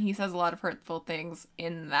argument, and then he says a lot of hurtful things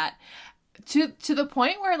in that. To the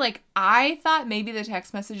point where, like, I thought maybe the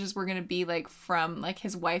text messages were going to be, like, from, like,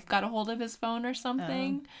 his wife got a hold of his phone or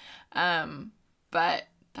something. But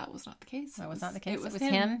that was not the case. That was not the case. It was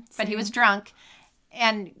him. But he was drunk.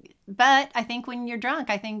 But I think when you're drunk,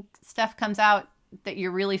 I think stuff comes out that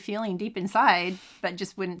you're really feeling deep inside, but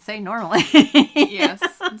just wouldn't say normally. Yes,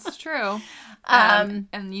 it's true. And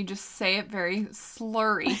you just say it very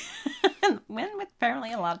slurry. With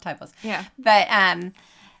apparently a lot of typos. Yeah. But, and,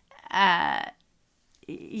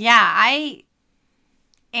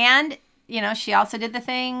 you know, she also did the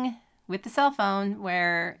thing with the cell phone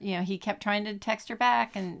where, you know, he kept trying to text her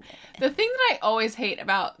back. And the thing that I always hate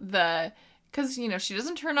about because, you know, she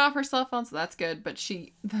doesn't turn off her cell phone, so that's good. But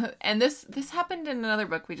and this happened in another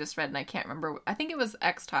book we just read, and I can't remember. I think it was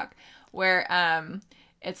X Talk, where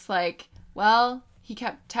it's like, well, he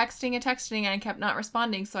kept texting and kept not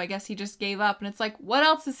responding, so I guess he just gave up. And it's like, what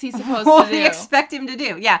else is he supposed to do? What do you expect him to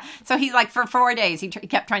do? Yeah. So he's like, for 4 days, he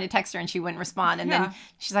kept trying to text her, and she wouldn't respond. And then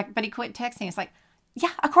she's like, but he quit texting. It's like,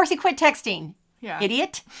 yeah, of course he quit texting. Yeah.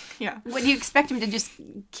 Idiot. Yeah. Would you expect him to just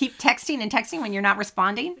keep texting and texting when you're not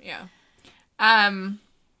responding? Yeah.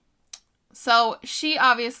 So she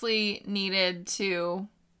obviously needed to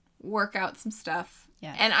work out some stuff.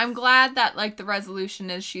 Yes. And I'm glad that, like, the resolution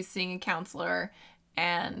is she's seeing a counselor,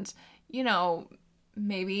 and, you know,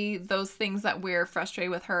 maybe those things that we're frustrated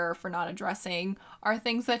with her for not addressing are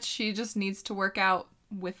things that she just needs to work out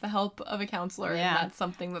with the help of a counselor. Yeah. And that's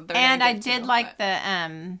something that they're And I did like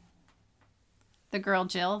the girl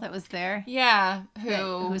Jill that was there. Yeah.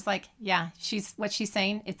 Who was like, yeah, what she's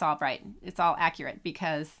saying, it's all right. It's all accurate,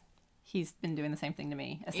 because he's been doing the same thing to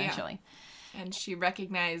me, essentially. Yeah. And she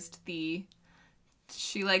recognized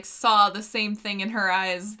she like saw the same thing in her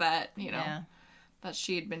eyes that, you know, that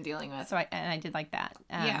she had been dealing with. So I did like that.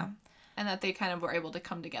 Yeah. And that they kind of were able to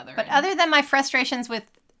come together. But other than my frustrations with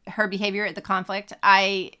her behavior at the conflict,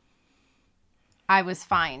 I was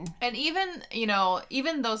fine. And even, you know,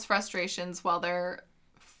 even those frustrations, while they're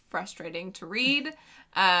frustrating to read,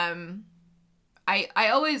 I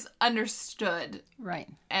always understood. Right.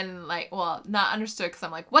 And, like, well, not understood, because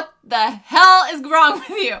I'm like, what the hell is wrong with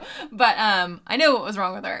you? But I knew what was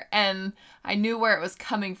wrong with her, and I knew where it was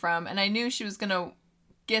coming from, and I knew she was going to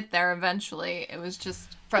get there eventually. It was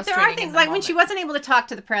just frustrating. But there are things, like when she wasn't able to talk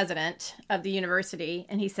to the president of the university,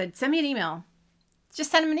 and he said, send me an email. Just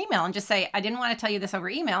send him an email and just say, I didn't want to tell you this over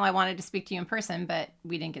email. I wanted to speak to you in person, but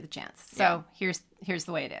we didn't get the chance. So here's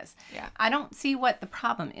the way it is. Yeah. I don't see what the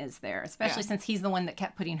problem is there, especially since he's the one that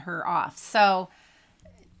kept putting her off. So,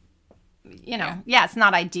 you know, it's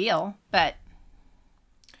not ideal, but.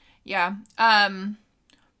 Yeah.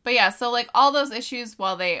 But yeah, so like all those issues,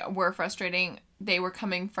 while they were frustrating, they were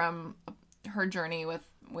coming from her journey with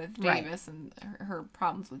Davis and her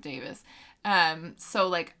problems with Davis. So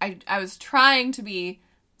like I was trying to be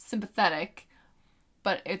sympathetic,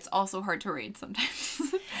 but it's also hard to read sometimes.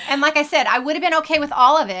 And like I said, I would have been okay with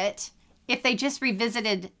all of it if they just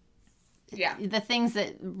revisited the things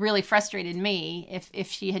that really frustrated me, if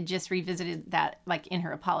she had just revisited that, like, in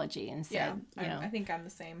her apology instead. Yeah, I think I'm the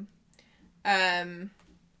same. And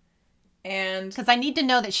because I need to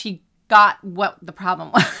know that she got what the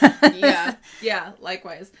problem was. yeah,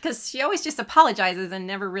 likewise. Because she always just apologizes and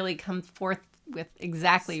never really comes forth with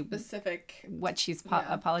exactly specific what she's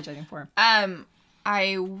apologizing for.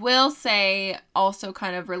 I will say, also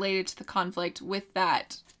kind of related to the conflict with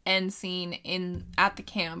that end scene at the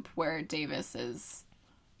camp where Davis is,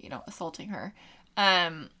 assaulting her.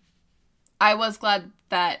 I was glad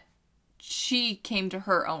that she came to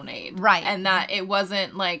her own aid. Right. And that it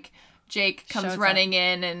wasn't like Jake comes running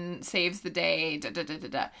in and saves the day,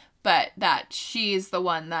 but that she's the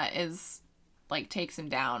one that is, like, takes him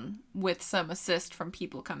down with some assist from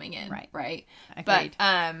people coming in. Right? Agreed.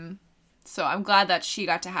 But, so I'm glad that she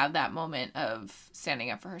got to have that moment of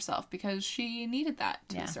standing up for herself because she needed that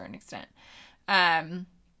to a certain extent. Okay,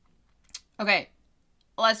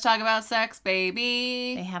 let's talk about sex,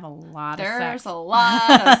 baby. They have a lot of sex. There's a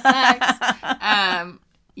lot of sex.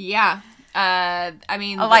 Yeah. I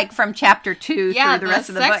mean, like from chapter 2 through the rest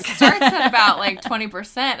of the book. Sex starts at about like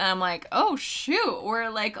 20%, and I'm like, oh shoot, we're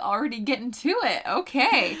like already getting to it.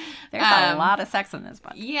 Okay, there's a lot of sex in this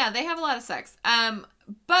book. Yeah, they have a lot of sex.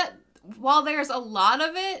 But while there's a lot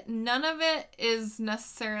of it, none of it is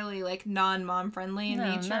necessarily like non-mom friendly in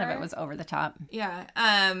nature. None of it was over the top. Yeah.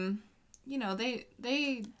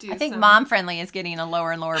 They do. I think mom friendly is getting a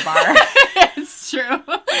lower and lower bar. It's true.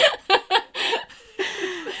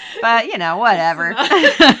 But, whatever.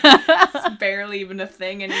 It's barely even a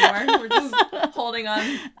thing anymore. We're just holding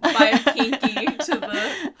on by a pinky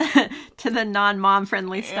to the non-mom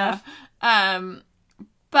friendly stuff.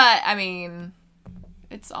 But, I mean,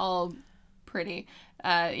 it's all pretty.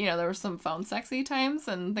 There were some phone sexy times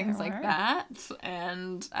and things like that.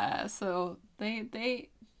 And so they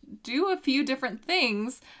do a few different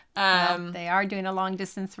things. They are doing a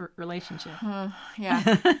long-distance relationship.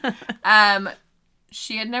 Yeah.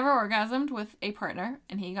 She had never orgasmed with a partner,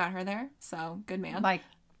 and he got her there, so good man. Like,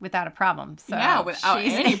 without a problem. So yeah, without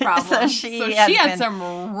any problem. So she had had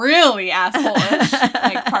some really asshole-ish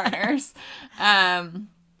like, partners. And,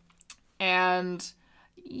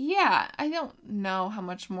 yeah, I don't know how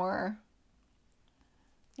much more.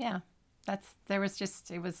 Yeah, it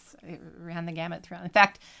ran the gamut throughout. In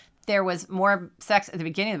fact, there was more sex at the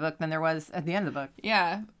beginning of the book than there was at the end of the book.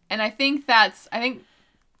 Yeah, and I think that's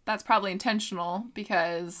probably intentional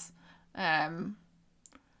because, I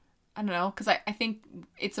don't know, because I think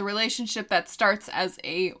it's a relationship that starts as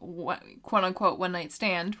a quote-unquote one-night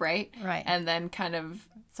stand, right? Right. And then kind of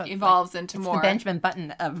evolves into more. It's the Benjamin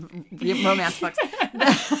Button of romance books.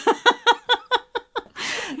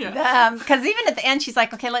 Because even at the end, she's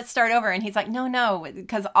like, okay, let's start over. And he's like, no,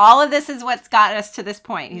 because all of this is what's got us to this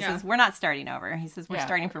point. He says, we're not starting over. He says, we're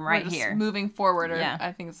starting from right here. Moving forward,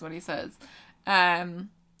 I think is what he says.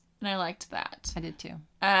 And I liked that. I did too.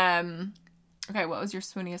 Okay, what was your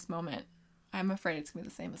swooniest moment? I'm afraid it's going to be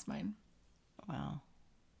the same as mine. Well,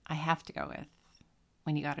 I have to go with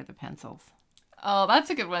when you got her the pencils. Oh,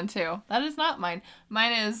 that's a good one, too. That is not mine.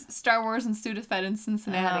 Mine is Star Wars and Sudafed in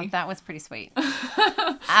Cincinnati. Oh, that was pretty sweet.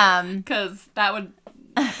 Because that would...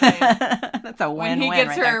 That's a win-win. When he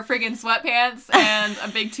gets her friggin' sweatpants and a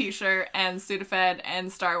big t-shirt and Sudafed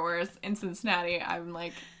and Star Wars in Cincinnati, I'm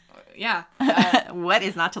like, yeah. What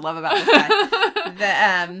is not to love about this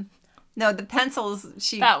guy? The pencils,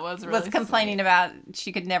 she was complaining about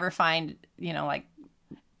she could never find, like...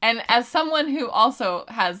 And as someone who also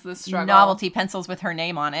has this struggle... Novelty pencils with her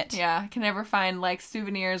name on it. Yeah, I can never find, like,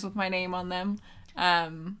 souvenirs with my name on them.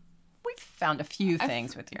 We've found a few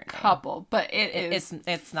things with your name. Couple, but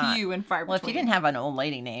it's not few and far between. Well, if you didn't have an old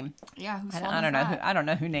lady name... Yeah, who's I don't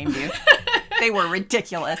know who named you. They were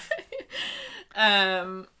ridiculous.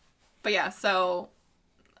 But yeah, so...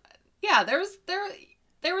 Yeah, there was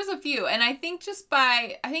a few. And I think just,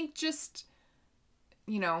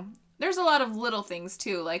 there's a lot of little things,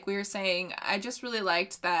 too. Like we were saying, I just really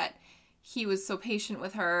liked that he was so patient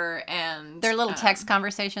with her, and... Their little text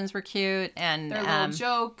conversations were cute, and... Their little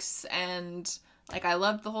jokes, and, like, I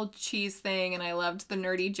loved the whole cheese thing, and I loved the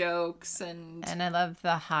nerdy jokes, and... And I loved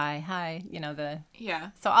the hi, Yeah.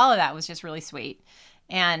 So all of that was just really sweet.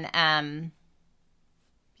 And,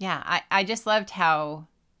 I just loved how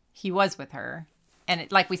he was with her.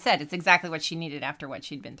 And like we said, it's exactly what she needed after what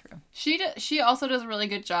she'd been through. She also does a really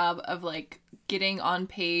good job of, like, getting on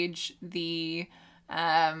page the,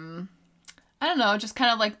 I don't know, just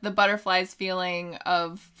kind of like the butterflies feeling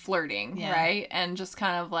of flirting, right? And just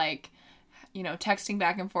kind of like, texting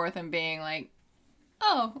back and forth and being like,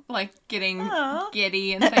 like getting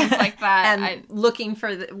giddy and things like that. And waiting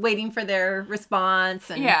for their response.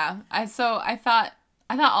 And... Yeah. I thought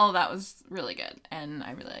all of that was really good, and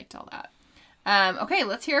I really liked all that. Okay,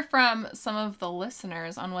 let's hear from some of the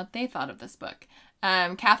listeners on what they thought of this book.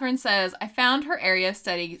 Catherine says, I found her area of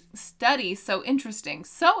study so interesting,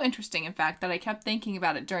 in fact, that I kept thinking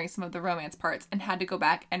about it during some of the romance parts and had to go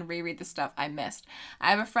back and reread the stuff I missed.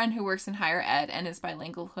 I have a friend who works in higher ed and is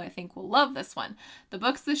bilingual who I think will love this one. The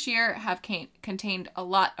books this year have contained a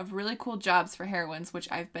lot of really cool jobs for heroines,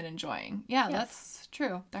 which I've been enjoying. Yeah, yes. That's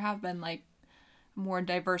true. There have been like more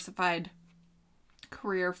diversified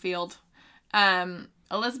career field.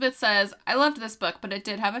 Elizabeth says, I loved this book, but it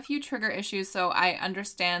did have a few trigger issues, so I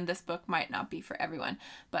understand this book might not be for everyone.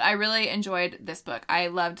 But I really enjoyed this book. I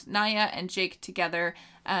loved Naya and Jake together.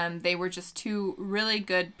 They were just two really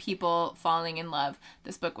good people falling in love.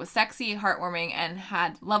 This book was sexy, heartwarming, and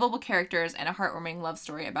had lovable characters and a heartwarming love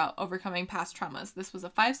story about overcoming past traumas. This was a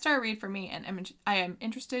 5-star read for me, and I am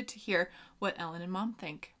interested to hear what Ellen and Mom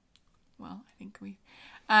think. Well, I think we...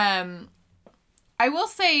 I will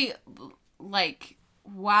say, like...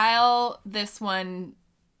 While this one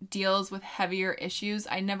deals with heavier issues,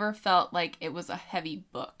 I never felt like it was a heavy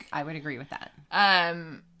book. I would agree with that.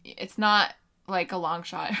 It's not like a long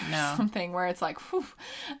shot or something where it's like, whew.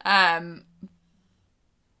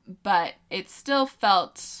 But it still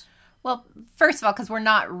felt... Well, first of all, because we're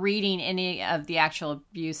not reading any of the actual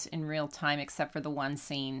abuse in real time except for the one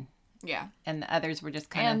scene. Yeah. And the others were just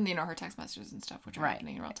kind of... And, you know, her text messages and stuff, which are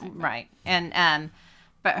happening in real time. But... Right. And,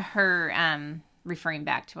 but her... referring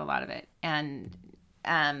back to a lot of it, and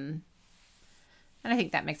I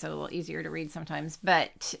think that makes it a little easier to read sometimes.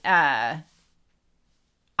 But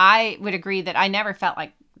I would agree that I never felt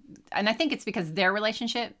like, and I think it's because their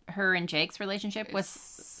relationship, her and Jake's relationship, was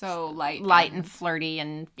so light and flirty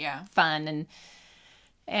and fun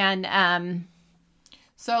and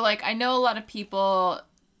so like I know a lot of people,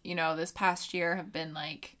 you know, this past year have been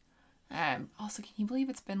like. Also, can you believe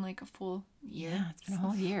it's been like a full year? Yeah, it's been a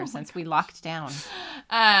whole year since we locked down.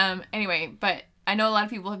 Anyway, but I know a lot of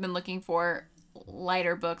people have been looking for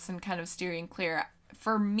lighter books and kind of steering clear.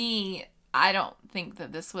 For me, I don't think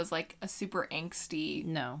that this was like a super angsty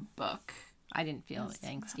book. I didn't feel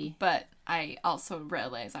angsty. But I also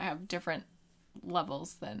realize I have different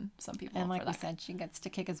levels than some people. And like we said, she gets to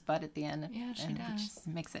kick his butt at the end. Yeah, she does.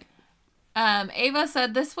 Which makes it... Ava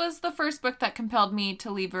said, this was the first book that compelled me to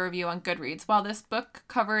leave a review on Goodreads. While this book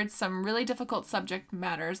covered some really difficult subject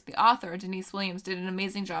matters, the author, Denise Williams, did an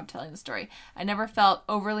amazing job telling the story. I never felt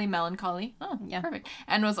overly melancholy. Oh, yeah. Perfect.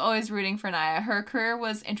 And was always rooting for Naya. Her career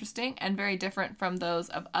was interesting and very different from those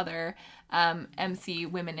of other MC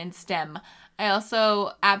women in STEM. I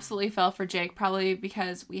also absolutely fell for Jake, probably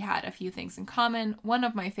because we had a few things in common. One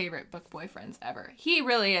of my favorite book boyfriends ever. He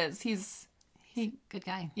really is. He's good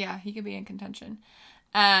guy. Yeah, he could be in contention.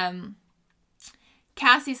 Cassie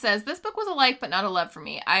says, this book was a like but not a love for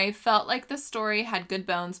me. I felt like the story had good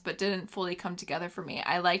bones but didn't fully come together for me.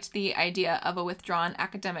 I liked the idea of a withdrawn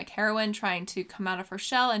academic heroine trying to come out of her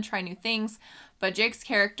shell and try new things, but Jake's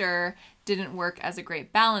character didn't work as a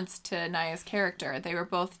great balance to Naya's character. They were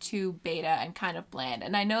both too beta and kind of bland.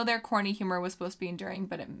 And I know their corny humor was supposed to be endearing,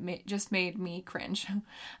 but it just made me cringe.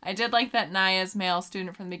 I did like that Naya's male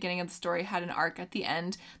student from the beginning of the story had an arc at the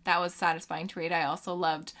end. That was satisfying to read. I also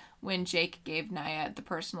loved when Jake gave Naya the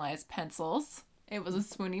personalized pencils. It was a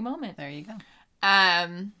swoony moment. There you go.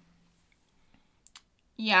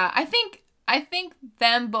 Yeah, I think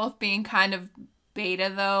them both being kind of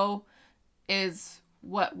beta, though, is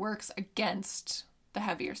what works against the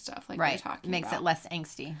heavier stuff, like we're talking makes about. It less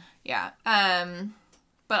angsty. Yeah.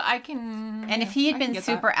 But I can... And if he had been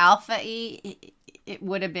super alpha-y, it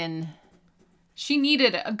would have been... She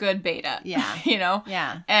needed a good beta. Yeah. You know?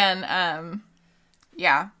 Yeah. And,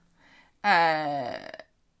 yeah.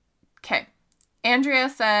 Okay. Andrea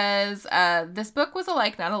says, this book was a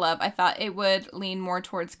like, not a love. I thought it would lean more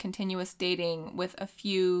towards continuous dating with a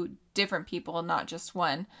few different people, not just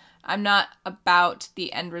one. I'm not about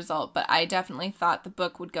the end result, but I definitely thought the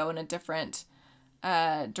book would go in a different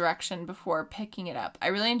direction before picking it up. I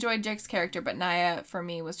really enjoyed Jake's character, but Naya, for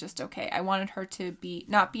me, was just okay. I wanted her to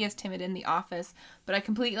not be as timid in the office, but I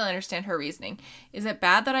completely understand her reasoning. Is it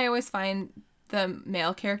bad that I always find the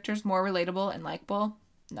male characters more relatable and likable?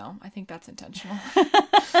 No, I think that's intentional.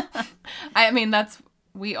 I mean,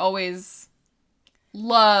 we always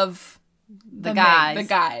love the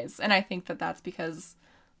guys. And I think that that's because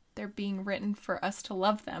they're being written for us to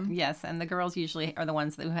love them. Yes, and the girls usually are the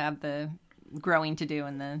ones who have the growing to do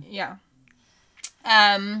and the... Yeah.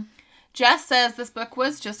 Jess says this book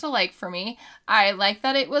was just a like for me. I like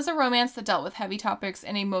that it was a romance that dealt with heavy topics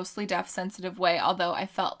in a mostly deaf-sensitive way, although I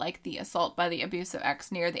felt like the assault by the abusive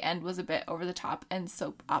ex near the end was a bit over the top and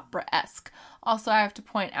soap opera-esque. Also, I have to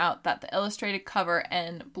point out that the illustrated cover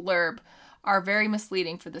and blurb are very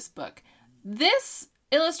misleading for this book. This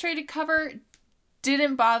illustrated cover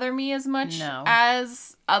didn't bother me as much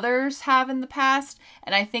as others have in the past,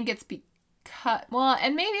 and I think it's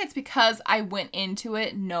and maybe it's because I went into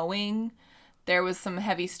it knowing there was some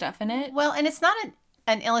heavy stuff in it. Well, and it's not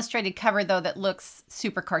an illustrated cover though that looks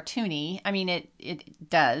super cartoony. I mean, it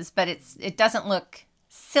does, but it doesn't look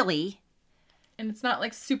silly, and it's not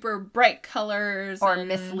like super bright colors or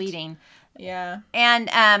misleading. Yeah,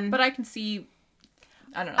 and but I can see.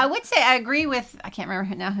 I don't know. I would say I agree with, I can't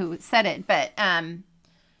remember now who said it, but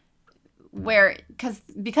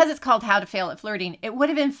because it's called How to Fail at Flirting, it would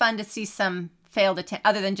have been fun to see some failed attempt,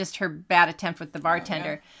 other than just her bad attempt with the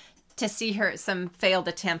bartender, to see some failed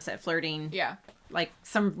attempts at flirting. Yeah. Like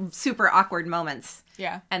some super awkward moments.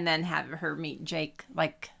 Yeah. And then have her meet Jake,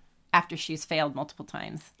 like, after she's failed multiple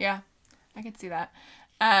times. Yeah. I could see that.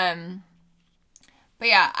 But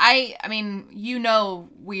yeah, I mean,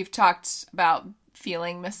 we've talked about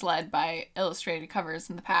feeling misled by illustrated covers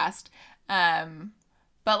in the past.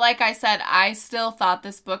 But like I said, I still thought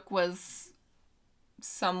this book was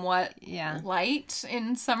somewhat light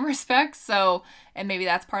in some respects. So, and maybe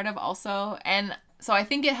that's part of also. And so I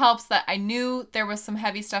think it helps that I knew there was some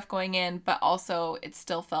heavy stuff going in, but also it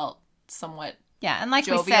still felt somewhat and like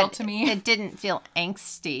jovial we said, to me. It didn't feel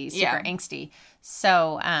angsty, super angsty.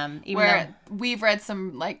 So, we've read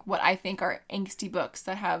some, like, what I think are angsty books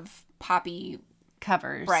that have poppy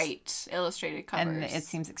covers, bright illustrated covers, and it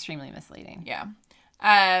seems extremely misleading. Yeah.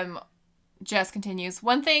 Jess continues,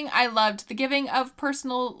 one thing I loved, the giving of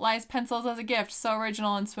personalized pencils as a gift. So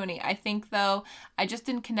original and swoony. I think, though, I just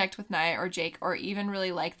didn't connect with Nia or Jake or even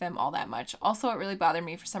really like them all that much. Also, it really bothered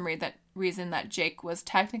me for some reason that Jake was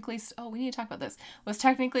technically... we need to talk about this. Was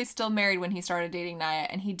technically still married when he started dating Nia,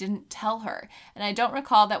 and he didn't tell her. And I don't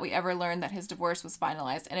recall that we ever learned that his divorce was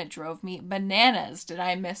finalized, and it drove me bananas. Did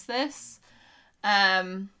I miss this? How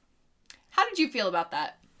did you feel about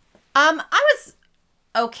that? I was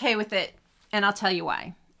okay with it, and I'll tell you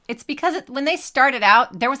why. It's because when they started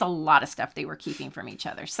out, there was a lot of stuff they were keeping from each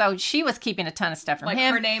other. So she was keeping a ton of stuff from him.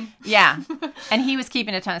 Like her name? Yeah. And he was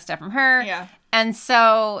keeping a ton of stuff from her. Yeah. And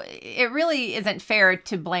so it really isn't fair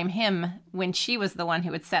to blame him when she was the one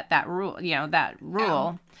who had set that rule, Yeah.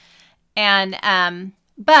 And,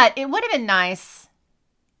 but it would have been nice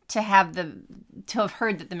to have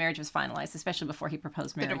heard that the marriage was finalized, especially before he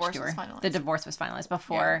proposed marriage to her. The divorce was finalized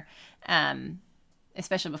before,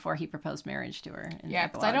 especially before he proposed marriage to her. Yeah,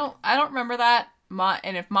 because I don't remember that.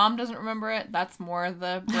 And if Mom doesn't remember it, that's more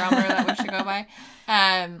the barometer that we should go by.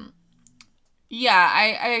 Yeah,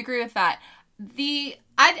 I agree with that. I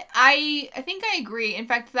think I agree. In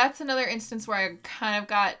fact, that's another instance where I kind of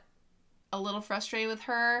got a little frustrated with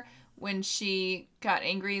her when she got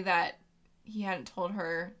angry that he hadn't told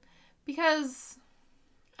her, because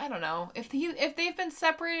I don't know, if they've been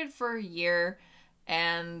separated for a year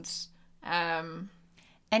and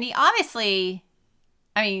he obviously,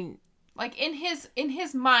 I mean, like in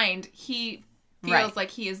his mind, he feels like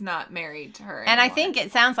he is not married to her anymore. And I think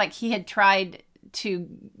it sounds like he had tried to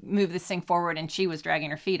move this thing forward and she was dragging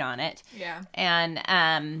her feet on it. Yeah.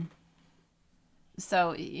 And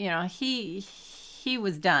so, he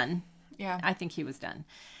was done. Yeah. I think he was done.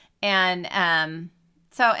 And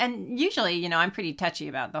and usually, I'm pretty touchy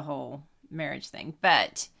about the whole marriage thing,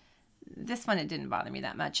 but this one, it didn't bother me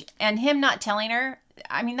that much. And him not telling her,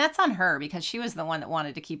 I mean, that's on her, because she was the one that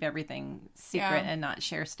wanted to keep everything secret and not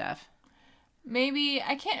share stuff. Maybe,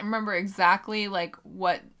 I can't remember exactly, like,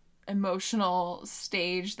 what emotional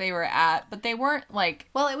stage they were at, but they weren't, like...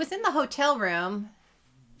 Well, it was in the hotel room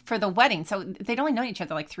for the wedding, so they'd only known each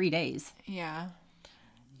other, like, 3 days. Yeah.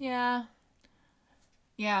 Yeah.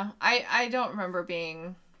 Yeah. I don't remember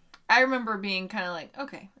being... I remember being kind of like,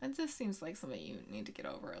 okay, it just seems like something you need to get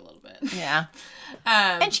over a little bit. Yeah.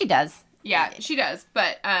 And she does. Yeah, she does.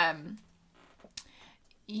 But,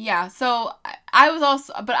 yeah, so I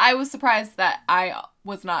was surprised that I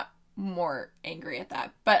was not more angry at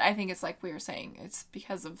that. But I think it's like we were saying, it's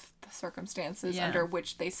because of the circumstances under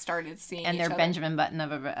which they started seeing and each their other. Benjamin Button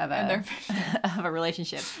of a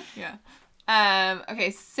relationship. Yeah.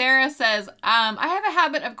 Okay, Sarah says, I have a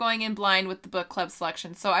habit of going in blind with the book club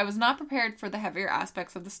selection, so I was not prepared for the heavier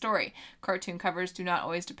aspects of the story. Cartoon covers do not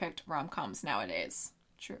always depict rom-coms nowadays.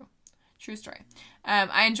 True. True story.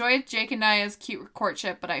 I enjoyed Jake and Naya's cute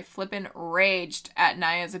courtship, but I flippin' raged at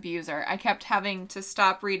Naya's abuser. I kept having to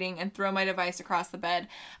stop reading and throw my device across the bed.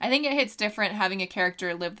 I think it hits different having a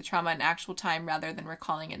character live the trauma in actual time rather than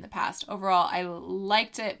recalling in the past. Overall, I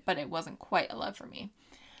liked it, but it wasn't quite a love for me.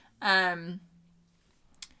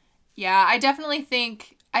 Yeah, I definitely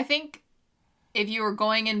think if you were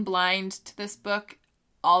going in blind to this book,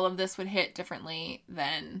 all of this would hit differently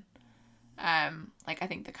than... I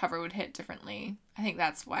think the cover would hit differently. I think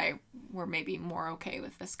that's why we're maybe more okay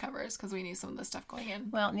with this cover, is because we knew some of the stuff going in.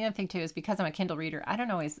 Well, and the other thing too is because I'm a Kindle reader, I don't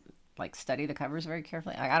always study the covers very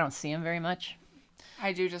carefully. I don't see them very much.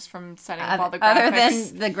 I do, just from setting up all the graphics. Other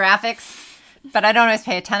than the graphics, but I don't always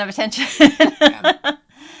pay a ton of attention.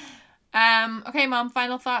 Okay, Mom,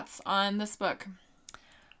 final thoughts on this book.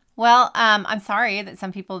 Well, I'm sorry that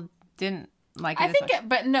some people didn't like it.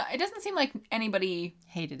 But no, it doesn't seem like anybody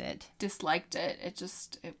hated it, disliked it. It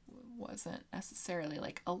wasn't necessarily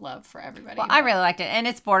like a love for everybody. Well, I really liked it, and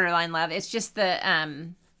it's borderline love. It's just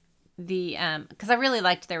because I really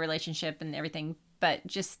liked their relationship and everything, but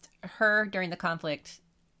just her during the conflict,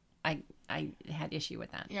 I had issue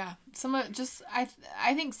with that. Yeah, I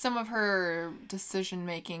think some of her decision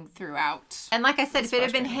making throughout. And like I said, if it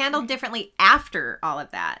had been handled differently after all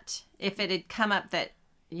of that, if it had come up that,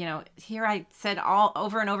 here I said all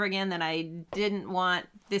over and over again that I didn't want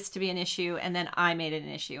this to be an issue, and then I made it an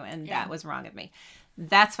issue, and that was wrong of me.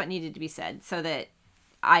 That's what needed to be said, so that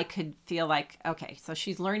I could feel like, okay, so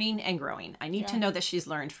she's learning and growing. I need to know that she's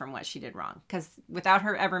learned from what she did wrong, because without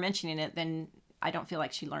her ever mentioning it, then I don't feel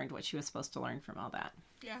like she learned what she was supposed to learn from all that.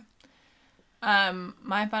 Yeah.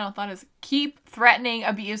 My final thought is keep threatening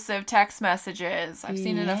abusive text messages. I've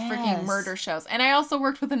seen enough freaking murder shows. And I also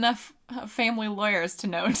worked with enough family lawyers to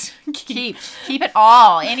know to keep it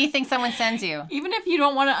all. Anything someone sends you. Even if you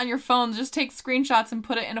don't want it on your phone, just take screenshots and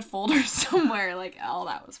put it in a folder somewhere.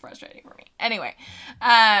 That was frustrating for me. Anyway.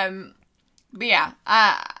 But yeah,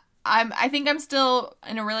 I think I'm still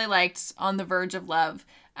in a really liked On the Verge of Love.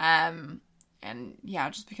 And yeah,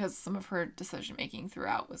 just because some of her decision making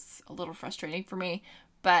throughout was a little frustrating for me.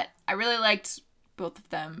 But I really liked both of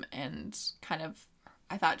them, and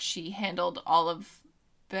I thought she handled all of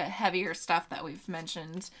the heavier stuff that we've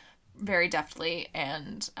mentioned very deftly.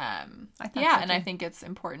 And I think it's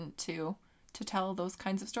important to tell those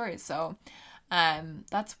kinds of stories. So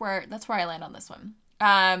that's where I land on this one.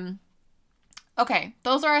 Okay,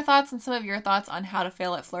 those are our thoughts and some of your thoughts on How to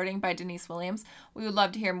Fail at Flirting by Denise Williams. We would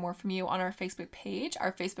love to hear more from you on our Facebook page,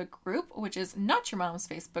 our Facebook group, which is Not Your Mom's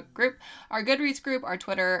Facebook group, our Goodreads group, our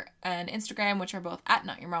Twitter and Instagram, which are both at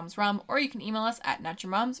Not Your Mom's Rom, or you can email us at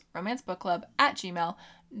notyourmomsromancebookclub@gmail.com.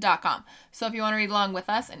 So if you want to read along with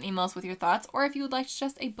us and email us with your thoughts, or if you would like to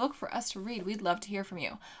suggest a book for us to read, we'd love to hear from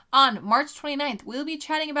you. On March 29th, we'll be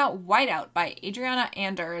chatting about Whiteout by Adriana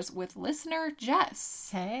Anders with listener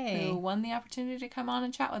Jess, who won the opportunity to come on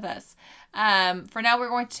and chat with us. For now, we're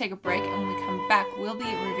going to take a break, and when we come back, we'll be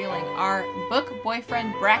revealing our book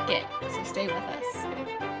boyfriend bracket, so stay with us.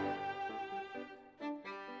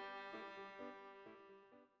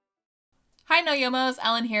 Hi, No Yomos.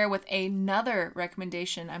 Ellen here with another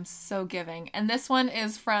recommendation I'm so giving. And this one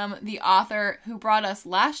is from the author who brought us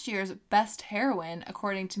last year's best heroine,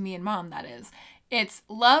 according to me and Mom, that is. It's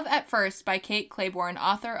Love at First by Kate Clayborn,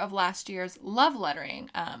 author of last year's Love Lettering.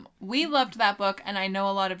 We loved that book, and I know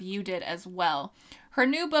a lot of you did as well. Her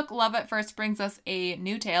new book, Love at First, brings us a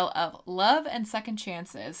new tale of love and second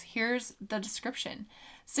chances. Here's the description.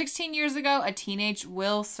 16 years ago, a teenage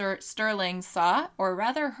Will Sterling saw, or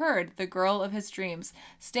rather heard, the girl of his dreams.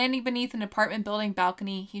 Standing beneath an apartment building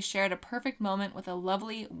balcony, he shared a perfect moment with a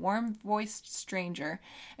lovely, warm-voiced stranger.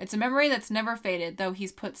 It's a memory that's never faded, though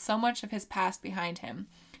he's put so much of his past behind him.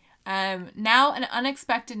 Now an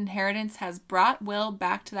unexpected inheritance has brought Will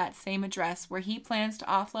back to that same address where he plans to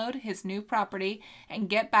offload his new property and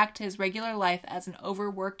get back to his regular life as an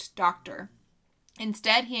overworked doctor.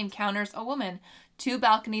 Instead, he encounters a woman 2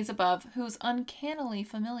 balconies above who's uncannily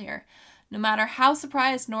familiar. No matter how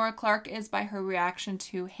surprised Nora Clark is by her reaction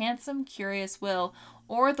to handsome, curious Will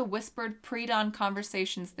or the whispered pre-dawn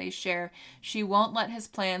conversations they share, she won't let his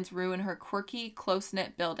plans ruin her quirky,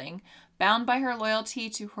 close-knit building. Bound by her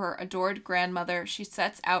loyalty to her adored grandmother, she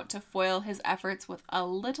sets out to foil his efforts with a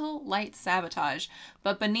little light sabotage.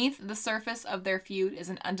 But beneath the surface of their feud is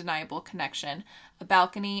an undeniable connection. A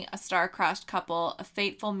balcony, a star-crossed couple, a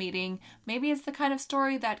fateful meeting. Maybe it's the kind of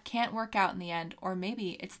story that can't work out in the end, or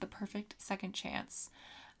maybe it's the perfect second chance.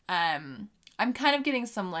 I'm kind of getting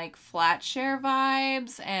some Flatshare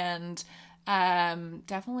vibes, and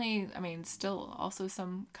definitely, still also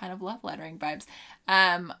some kind of love lettering vibes.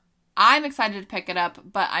 I'm excited to pick it up,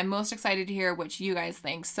 but I'm most excited to hear what you guys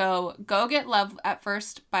think. So go get Love at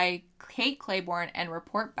First by Kate Clayborn and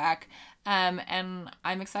report back. And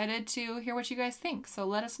I'm excited to hear what you guys think. So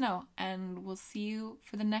let us know, and we'll see you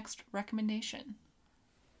for the next recommendation.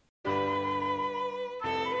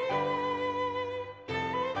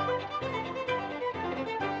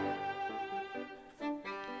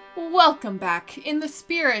 Welcome back. In the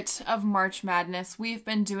spirit of March Madness, we've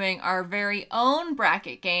been doing our very own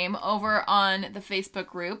bracket game over on the Facebook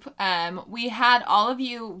group. We had all of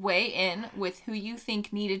you weigh in with who you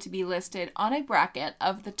think needed to be listed on a bracket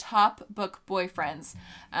of the top book boyfriends.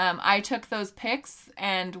 I took those picks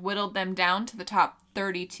and whittled them down to the top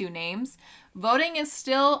 32 names. Voting is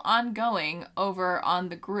still ongoing over on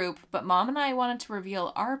the group, but Mom and I wanted to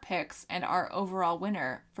reveal our picks and our overall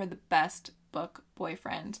winner for the best book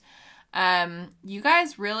boyfriend. You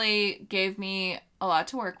guys really gave me a lot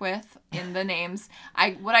to work with in the names.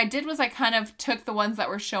 What I did was I kind of took the ones that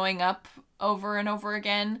were showing up over and over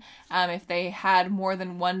again. If they had more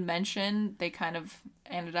than one mention, they kind of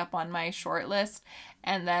ended up on my short list,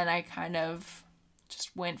 and then I kind of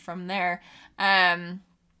just went from there.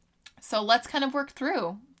 So let's kind of work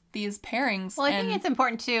through these pairings. Well, I think it's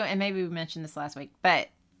important too, and maybe we mentioned this last week, but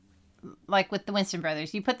like with the Winston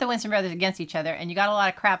brothers, you put the Winston brothers against each other, and you got a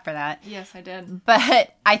lot of crap for that. Yes, I did.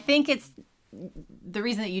 But I think it's the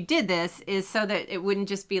reason that you did this is so that it wouldn't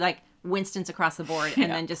just be like Winston's across the board,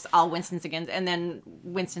 and then just all Winstons against, and then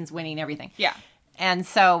Winston's winning everything. Yeah. And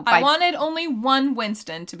so I wanted only one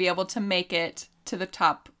Winston to be able to make it to the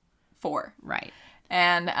top 4. Right.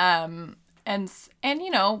 And you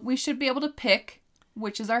know, we should be able to pick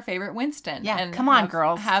which is our favorite Winston. Yeah, and come on,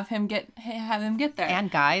 girls. Have him get there. And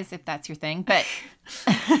guys, if that's your thing. But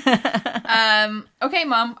okay,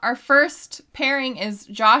 Mom. Our first pairing is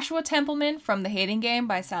Joshua Templeman from The Hating Game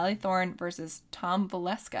by Sally Thorne versus Tom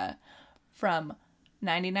Valeska from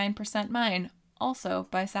 99% Mine, also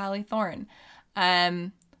by Sally Thorne.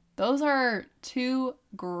 Those are two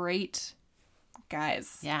great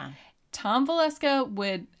guys. Yeah. Tom Valeska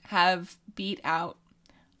would have beat out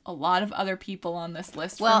a lot of other people on this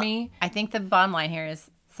list for me. I think the bottom line here is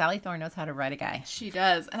Sally Thorne knows how to write a guy. She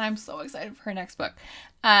does, and I'm so excited for her next book.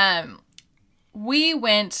 We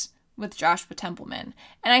went with Joshua Templeman,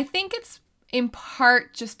 and I think it's in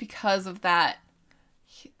part just because of that,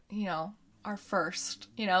 you know, our first,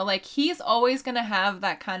 you know, like he's always going to have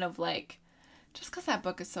that kind of like, just because that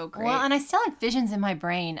book is so great. Well, and I still have visions in my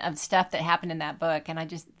brain of stuff that happened in that book, and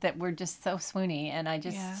that were just so swoony, and I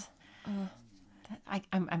just... Yeah.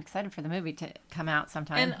 I'm excited for the movie to come out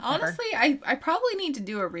sometime. And honestly, I probably need to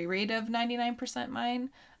do a reread of 99% Mine,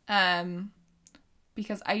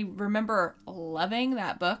 because I remember loving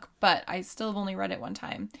that book, but I still have only read it one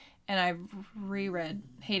time, and I've reread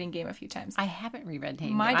Hating Game a few times. I haven't reread Hating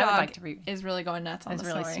Game. My dog is really going nuts on the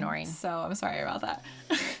really snoring. So I'm sorry about that.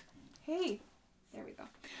 Hey, there we go.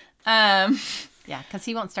 Yeah, because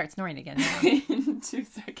he won't start snoring again in 2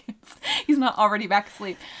 seconds. He's not already back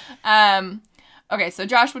asleep. Okay, so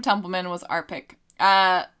Joshua Templeman was our pick.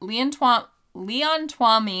 Leon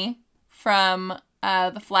Twomey from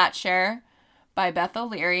The Flat Share by Beth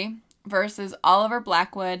O'Leary versus Oliver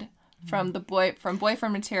Blackwood from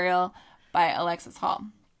Boyfriend Material by Alexis Hall.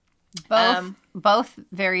 Both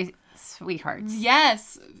very sweethearts.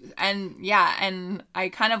 Yes, and I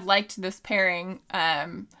kind of liked this pairing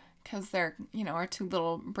because they're, you know, our two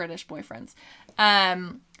little British boyfriends.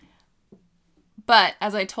 But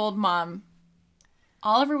as I told Mom,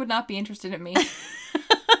 Oliver would not be interested in me.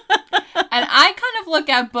 And I kind of look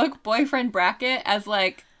at book boyfriend bracket as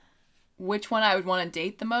like which one I would want to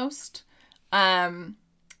date the most.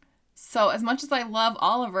 So as much as I love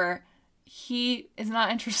Oliver, he is not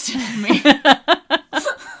interested in me.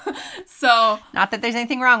 So not that there's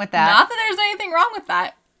anything wrong with that. Not that there's anything wrong with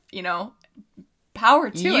that. You know, power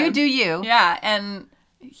to him. You do you. Yeah, and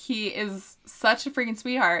he is such a freaking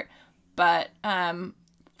sweetheart. But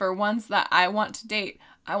for ones that I want to date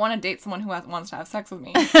someone who wants to have sex with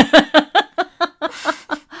me.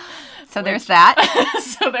 So there's that.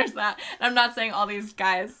 And I'm not saying all these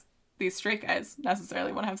guys, these straight guys,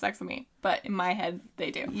 necessarily want to have sex with me, but in my head, they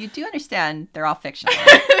do. You do understand they're all fictional.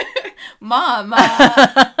 Mom.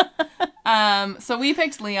 So we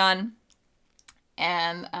picked Leon,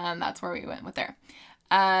 and that's where we went with there.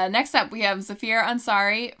 Next up, we have Zafir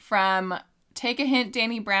Ansari from Take a Hint,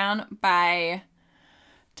 Danny Brown by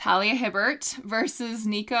Talia Hibbert versus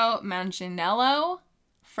Nico Manganiello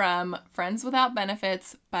from Friends Without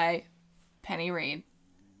Benefits by Penny Reid.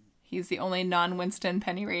 He's the only non-Winston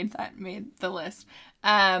Penny Reid that made the list.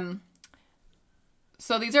 So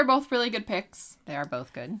these are both really good picks. They are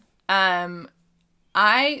both good. I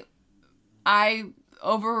I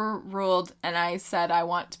overruled and I said I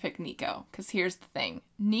want to pick Nico. Because here's the thing.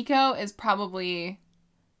 Nico is probably...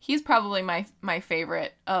 He's probably my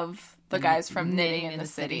favorite of the guys from Knitting in the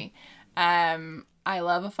City. I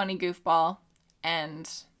love a funny goofball. And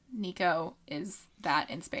Nico is that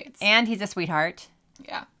in spades. And he's a sweetheart.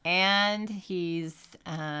 Yeah. And he's,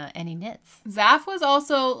 and he knits. Zaf was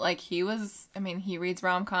also, like, he reads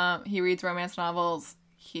rom-com, he reads romance novels,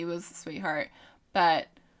 he was a sweetheart, but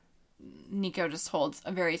Nico just holds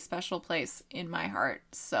a very special place in my heart,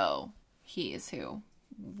 so he is who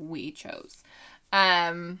we chose.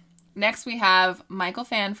 Next we have Michael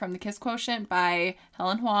Fan from The Kiss Quotient by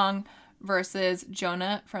Helen Huang versus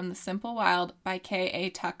Jonah from The Simple Wild by K.A.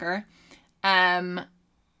 Tucker.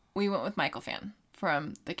 We went with Michael Fan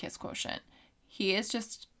from The Kiss Quotient. He is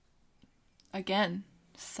just, again,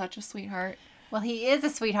 such a sweetheart. Well, he is a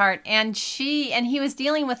sweetheart, and he was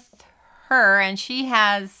dealing with her, and she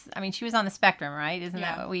has, I mean, she was on the spectrum, right? Isn't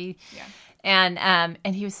that what we... Yeah. And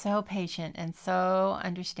he was so patient and so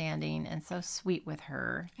understanding and so sweet with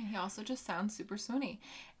her. And he also just sounds super swoony.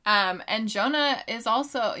 And Jonah is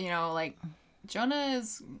also, you know, like,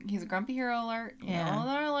 he's a grumpy hero alert. You know,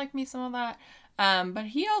 I like me some of that. But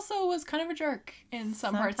he also was kind of a jerk in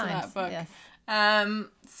some parts of that book. Yes.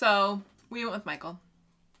 So we went with Michael.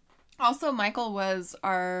 Also, Michael was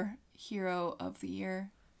our hero of the year.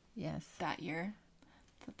 Yes. That year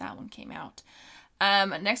that one came out.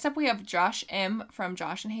 Next up we have Josh M. from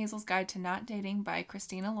Josh and Hazel's Guide to Not Dating by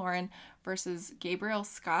Christina Lauren versus Gabriel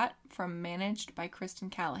Scott from Managed by Kristen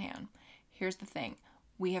Callahan. Here's the thing.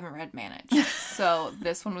 We haven't read Managed, so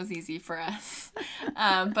this one was easy for us.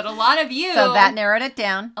 But a lot of you... So that narrowed it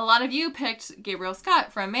down. A lot of you picked Gabriel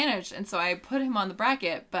Scott from Managed, and so I put him on the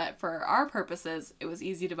bracket, but for our purposes, it was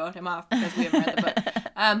easy to vote him off because we haven't read the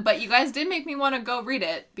book. But you guys did make me want to go read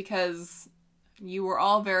it because you were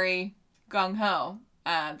all very gung-ho,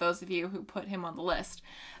 those of you who put him on the list.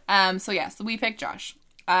 So we picked Josh.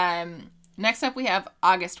 Next up, we have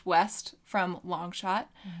August West from Longshot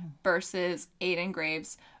versus Aiden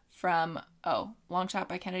Graves from, Longshot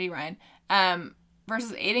by Kennedy Ryan,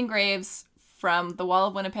 versus Aiden Graves from The Wall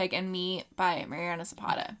of Winnipeg and Me by Mariana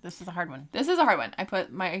Zapata. This is a hard one. I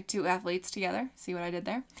put my two athletes together. See what I did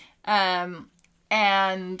there?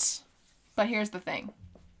 But here's the thing.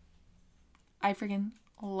 I freaking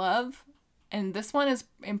love, and this one is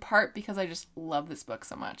in part because I just love this book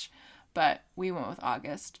so much, but we went with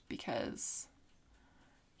August because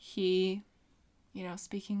he, you know,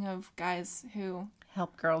 speaking of guys who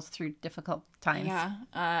help girls through difficult times. Yeah.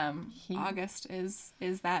 August is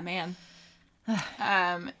that man.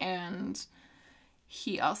 And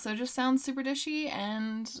he also just sounds super dishy,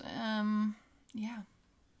 and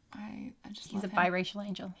I just love him. He's a biracial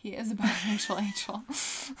angel. He is a biracial angel.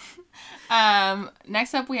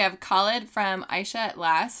 Next up, we have Khalid from Aisha at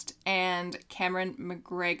Last and Cameron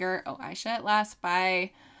McGregor. Aisha at Last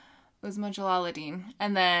by Uzma Jalaluddin.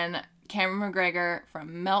 And then Cameron McGregor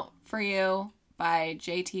from Melt for You by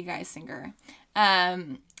J.T. Geisinger.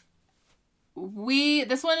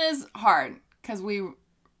 This one is hard because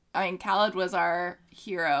Khalid was our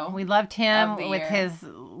hero. We loved him with his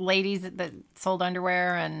ladies that sold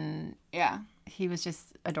underwear, and he was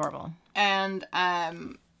just adorable. And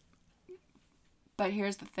but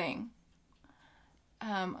here's the thing.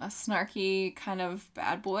 A snarky kind of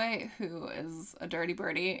bad boy who is a dirty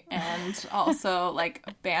birdie and also like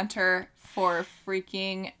banter for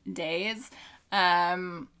freaking days.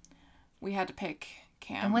 We had to pick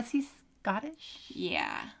Cam. And was he Scottish?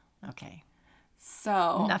 Yeah. Okay.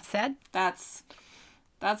 So enough said. That's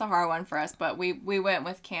a hard one for us, but we went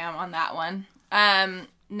with Cam on that one.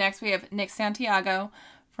 Next we have Nick Santiago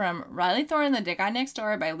from Riley Thorne, The Dick Guy Next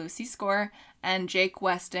Door by Lucy Score, and Jake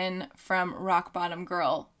Weston from Rock Bottom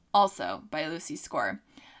Girl, also by Lucy Score.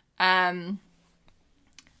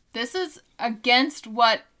 This is against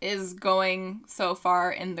what is going so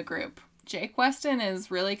far in the group. Jake Weston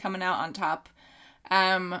is really coming out on top.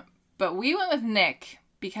 But we went with Nick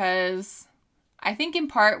because I think in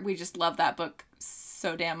part we just love that book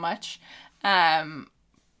so damn much.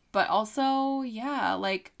 But also,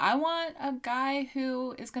 I want a guy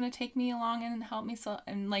who is going to take me along and help me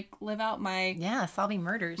live out my... Yeah, solving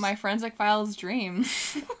murders. My Forensic Files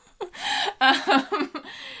dreams.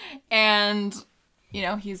 And, you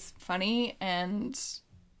know, he's funny and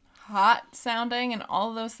hot sounding and all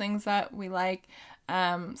of those things that we like.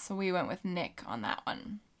 So we went with Nick on that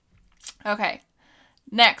one. Okay.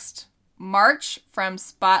 Next, March from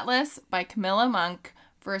Spotless by Camilla Monk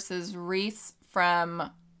versus Reese from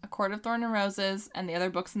A Court of Thorn and Roses and the other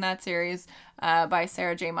books in that series by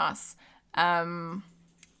Sarah J. Maas. Mom,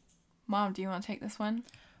 do you want to take this one?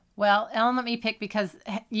 Well, Ellen, let me pick because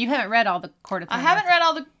you haven't read all the Court of Thorn. I haven't read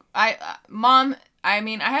all the... I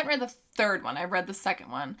hadn't read the third one. I read the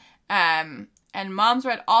second one. And Mom's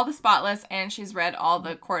read all the Spotless, and she's read all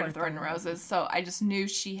the Court of Thorn and Roses. So I just knew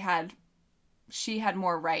she had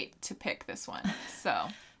more right to pick this one.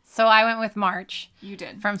 So I went with March. You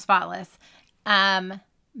did. From Spotless.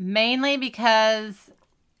 Mainly because,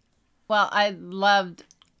 well, I loved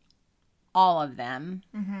all of them.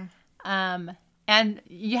 Mm-hmm. And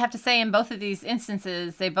you have to say in both of these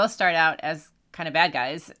instances, they both start out as kind of bad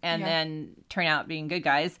guys and then turn out being good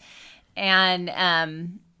guys.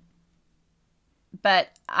 And, but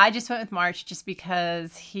I just went with March just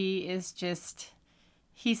because he's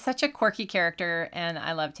such a quirky character and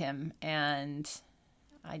I loved him. And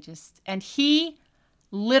he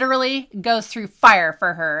literally goes through fire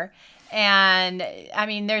for her. And I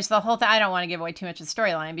mean, there's the whole thing. I don't want to give away too much of the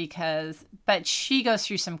storyline but she goes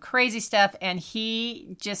through some crazy stuff and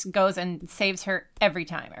he just goes and saves her every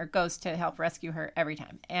time or goes to help rescue her every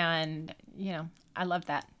time. And, I love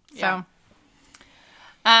that. Yeah.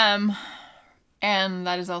 So, and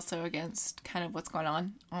that is also against kind of what's going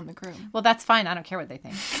on the crew. Well, that's fine. I don't care what they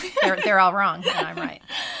think. They're all wrong and I'm right.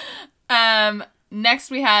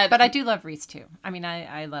 Next we had... But I do love Reese too. I mean,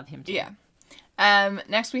 I love him too. Yeah.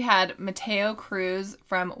 Next we had Mateo Cruz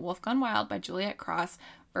from Wolf Gone Wild by Juliet Cross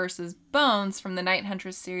versus Bones from the Night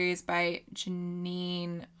Huntress series by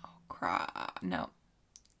Janine...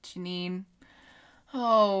 Janine...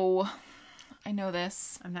 Oh, I know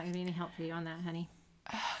this. I'm not going to be any help for you on that, honey.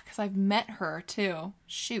 Because I've met her too.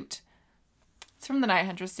 Shoot. It's from the Night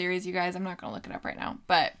Huntress series, you guys. I'm not going to look it up right now.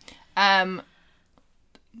 But,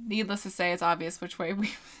 needless to say, it's obvious which way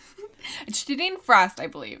we... It's Janine Frost, I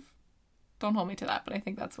believe. Don't hold me to that, but I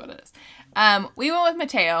think that's what it is. We went with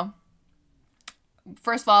Mateo.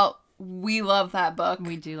 First of all, we love that book.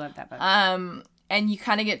 We do love that book. And you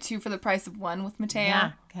kind of get two for the price of one with Mateo.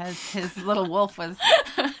 Yeah, because his little wolf was...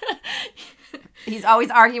 He's always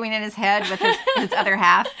arguing in his head with his other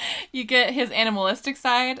half. You get his animalistic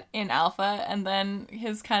side in Alpha, and then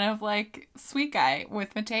his kind of like sweet guy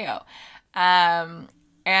with Mateo. And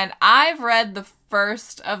I've read the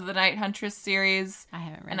first of the Night Huntress series. I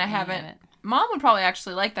haven't read it. And I haven't. Mom would probably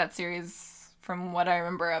actually like that series from what I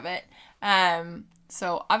remember of it.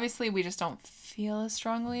 So obviously we just don't feel as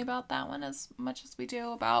strongly about that one as much as we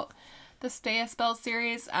do about the Stay a Spell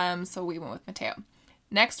series. So we went with Mateo.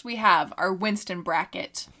 Next, we have our Winston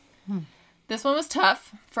bracket. This one was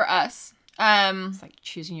tough for us. It's like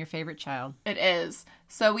choosing your favorite child. It is.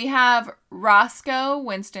 So we have Roscoe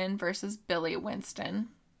Winston versus Billy Winston.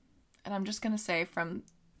 And I'm just going to say from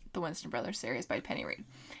the Winston Brothers series by Penny Reed.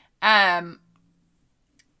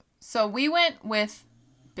 So we went with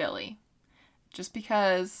Billy. Just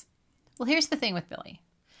because... Well, here's the thing with Billy.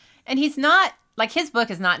 And he's not... Like, his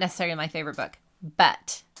book is not necessarily my favorite book.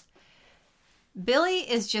 But... Billy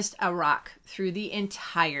is just a rock through the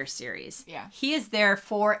entire series. Yeah. He is there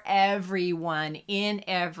for everyone in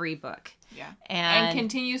every book. Yeah. And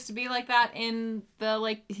continues to be like that in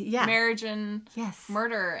the, marriage and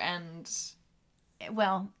murder and...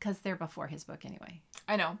 Well, because they're before his book anyway.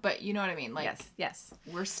 I know, but you know what I mean? Like, yes.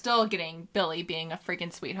 We're still getting Billy being a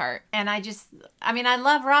freaking sweetheart. And I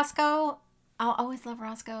love Roscoe. I'll always love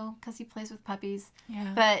Roscoe because he plays with puppies.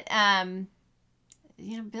 Yeah. But,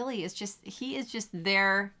 Billy is just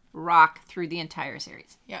their rock through the entire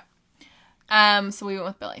series. Yeah. So we went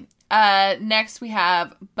with Billy. Next we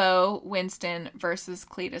have Bo Winston versus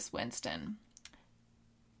Cletus Winston.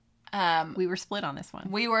 We were split on this one.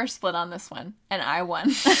 And I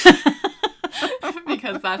won.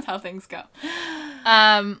 Because that's how things go.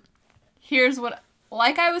 Here's what,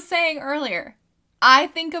 like I was saying earlier, I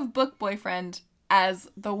think of Book Boyfriend as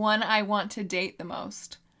the one I want to date the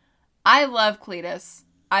most. I love Cletus.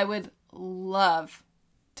 I would love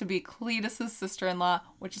to be Cletus's sister-in-law,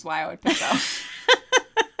 which is why I would pick Bo.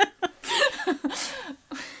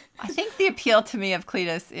 I think the appeal to me of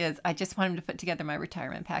Cletus is I just want him to put together my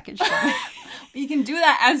retirement package for me. You can do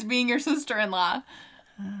that as being your sister-in-law.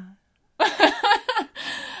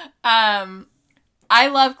 I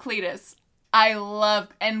love Cletus.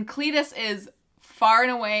 And Cletus is far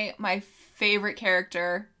and away my favorite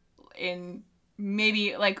character in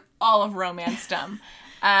maybe all of romance-dom.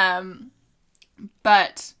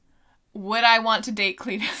 But would I want to date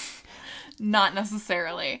Cletus? Not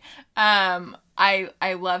necessarily.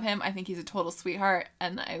 I love him. I think he's a total sweetheart,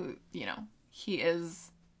 and he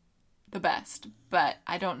is the best. But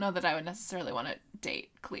I don't know that I would necessarily want to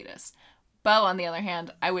date Cletus. Bo, on the other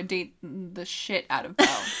hand, I would date the shit out of Bo.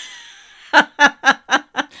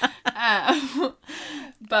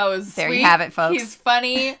 Bo is there sweet. You have it, folks. He's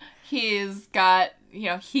funny. He's got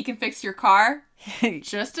he can fix your car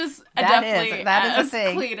just as adeptly as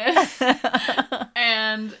Cletus.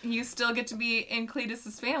 And you still get to be in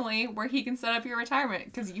Cletus's family where he can set up your retirement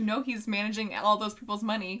because he's managing all those people's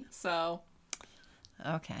money. So.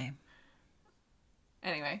 Okay.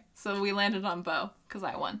 Anyway, so we landed on Beau because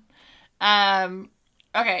I won.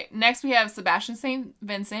 Okay, next we have Sebastian St.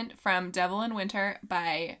 Vincent from Devil in Winter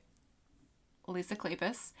by Lisa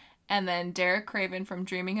Kleypas. And then Derek Craven from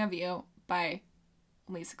Dreaming of You by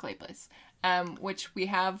Lisa Kleypas, which we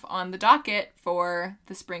have on the docket for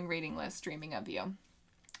the spring reading list, Dreaming of You.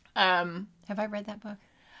 Have I read that book?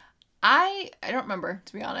 I don't remember,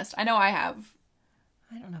 to be honest. I know I have.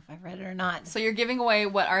 I don't know if I read it or not. So you're giving away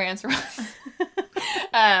what our answer was.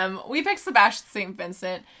 We picked Sebastian St.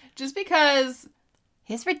 Vincent just because...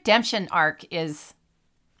 his redemption arc is...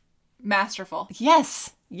 masterful.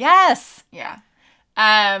 Yes. Yes. Yeah.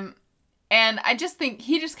 And I just think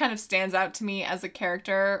he just kind of stands out to me as a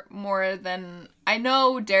character more than... I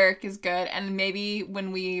know Derek is good, and maybe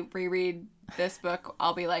when we reread this book,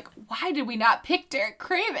 I'll be like, why did we not pick Derek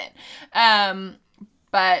Craven?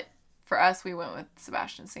 But for us, we went with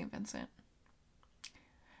Sebastian St. Vincent.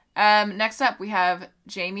 Next up, we have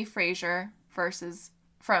Jamie Fraser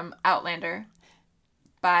from Outlander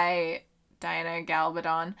by Diana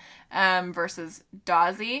Gabaldon versus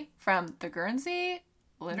Dawsey from the Guernsey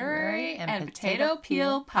Literary and Potato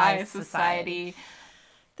Peel Pie Society.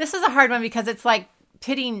 This is a hard one because it's like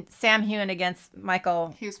pitting Sam Heughan against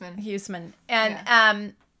Michael Huisman.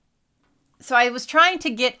 And so I was trying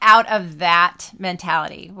to get out of that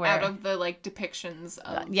mentality. Out of the depictions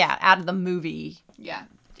of... out of the movie. Yeah.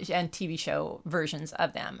 And TV show versions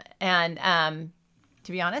of them. And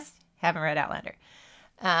to be honest, haven't read Outlander.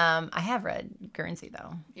 I have read Guernsey,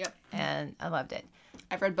 though. Yep. And I loved it.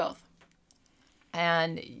 I've read both.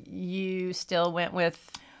 And you still went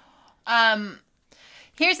with...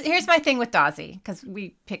 Here's my thing with Dawsey, because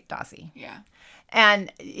we picked Dawsey. Yeah.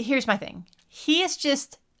 And here's my thing. He is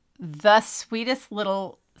just the sweetest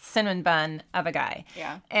little cinnamon bun of a guy.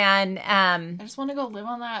 Yeah. And I just want to go live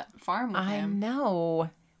on that farm with him. I know.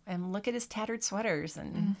 And look at his tattered sweaters.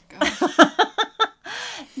 And gosh.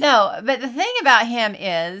 No, but the thing about him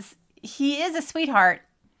is he is a sweetheart,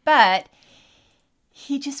 but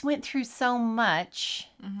he just went through so much.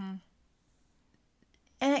 Mm-hmm.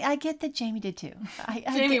 And I get that Jamie did too.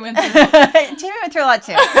 Jamie went through a lot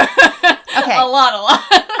too. Okay. A lot.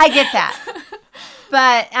 I get that.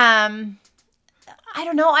 But I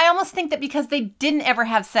don't know. I almost think that because they didn't ever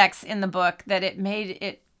have sex in the book, that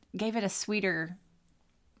it gave it a sweeter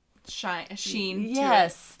sheen.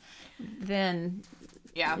 Yes. Then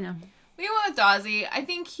yeah. We went with Dawsey. I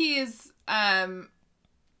think he is.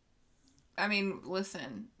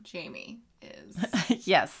 Listen, Jamie is.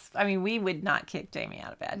 Yes. We would not kick Jamie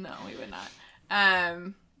out of bed. No, we would not.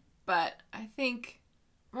 But I think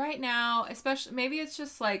right now, especially, maybe it's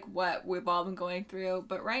just what we've all been going through,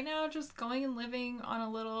 but right now, just going and living on a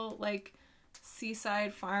little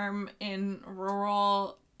seaside farm in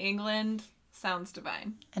rural England sounds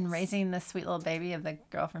divine. And raising the sweet little baby of the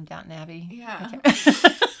girl from Downton Abbey. Yeah. Okay.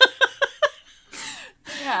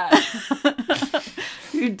 Yeah.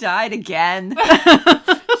 Who died again.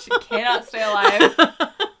 She cannot stay alive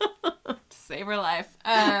to save her life.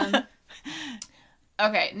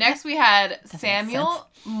 Okay, next we had Samuel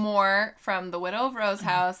Moore from The Widow of Rose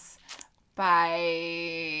House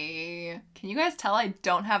by... Can you guys tell I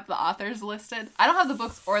don't have the authors listed? I don't have the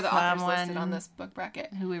books or the authors listed on this book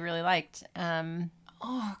bracket. Who we really liked.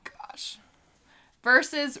 Oh, gosh.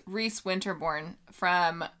 Versus Reese Winterbourne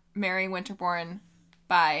from Mary Winterbourne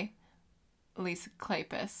by Lisa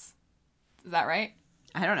Kleypas. Is that right?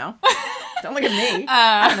 I don't know. Don't look at me.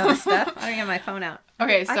 I don't know this stuff. I don't have my phone out.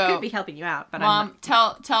 Okay, so... I could be helping you out, but Mom,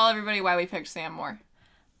 tell everybody why we picked Sam Moore.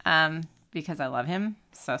 Because I love him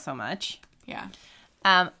so much. Yeah.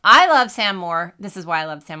 I love Sam Moore. This is why I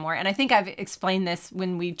love Sam Moore. And I think I've explained this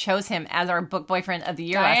when we chose him as our book boyfriend of the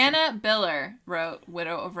year. Diana Biller wrote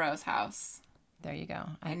Widow of Rose House. There you go.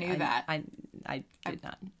 I knew that. I did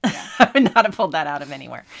not. Yeah. I would not have pulled that out of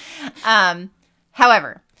anywhere.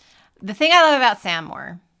 However, the thing I love about Sam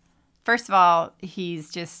Moore, first of all, he's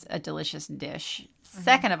just a delicious dish. Mm-hmm.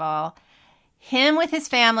 Second of all, him with his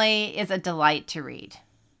family is a delight to read.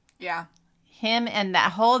 Yeah. Him and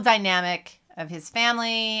that whole dynamic of his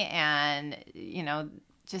family and,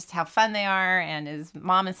 just how fun they are and his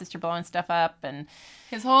mom and sister blowing stuff up and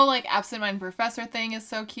his whole absent-minded professor thing is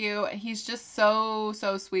so cute. He's just so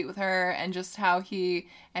sweet with her and just how he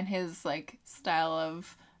and his style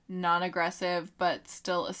of non-aggressive but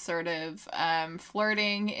still assertive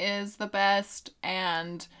flirting is the best.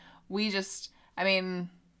 And we just,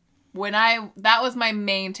 that was my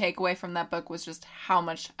main takeaway from that book, was just how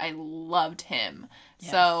much I loved him.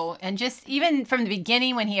 Yes. So, and just even from the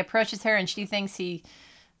beginning when he approaches her and she thinks he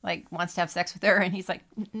like wants to have sex with her, and he's like,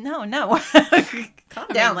 no, calm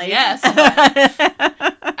down, lady. Yes.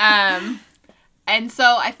 And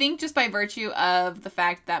so I think just by virtue of the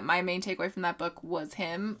fact that my main takeaway from that book was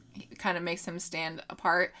him, it kind of makes him stand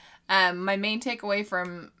apart. My main takeaway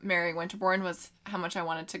from Mary Winterbourne was how much I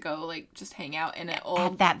wanted to go, like, just hang out in an old...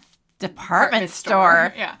 At that department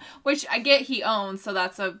store. Yeah. Which I get he owns, so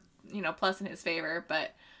that's a, plus in his favor.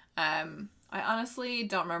 But I honestly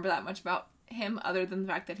don't remember that much about him other than the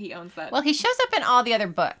fact that he owns that. Well, he shows up in all the other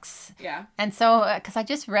books. Yeah. And so, because I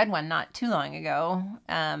just read one not too long ago.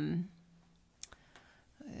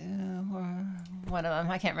 One of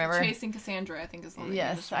them, I can't remember. Chasing Cassandra, I think is the one.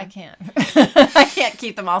 Yes, I can't. I can't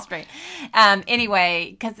keep them all straight.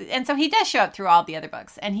 Anyway, and so he does show up through all the other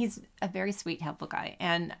books, and he's a very sweet, helpful guy,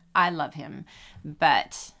 and I love him,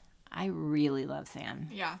 but I really love Sam.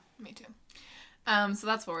 Yeah, me too. So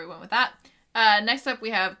that's where we went with that. Next up, we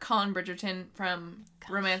have Colin Bridgerton from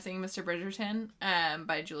Romancing Mr. Bridgerton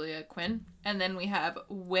by Julia Quinn, and then we have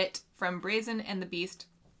Wit from Brazen and the Beast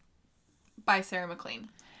by Sarah MacLean.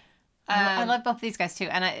 I love both of these guys too,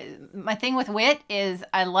 and my thing with Wit is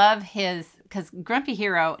I love his, because Grumpy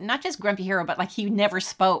Hero, not just Grumpy Hero, but like he never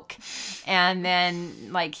spoke, and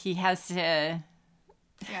then like he has to,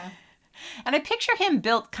 yeah. And I picture him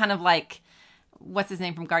built kind of like, what's his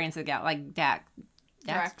name from Guardians of the Galaxy,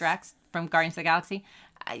 like Drax from Guardians of the Galaxy.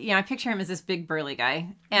 I picture him as this big burly guy,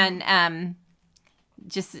 and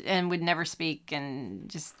would never speak,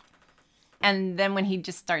 and then when he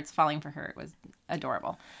just starts falling for her, it was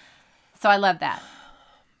adorable. So I love that.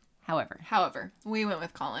 However, we went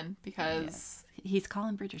with Colin because he's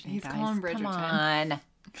Colin Bridgerton. He's guys. Colin Bridgerton. Come on.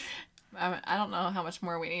 I don't know how much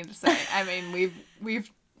more we need to say. I mean,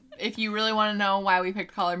 we've. If you really want to know why we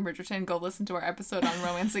picked Colin Bridgerton, go listen to our episode on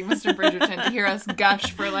Romancing Mr. Bridgerton to hear us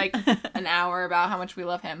gush for like an hour about how much we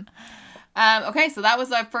love him. Okay, so that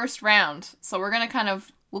was our first round. So we're gonna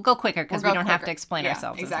we'll go quicker because we don't have to explain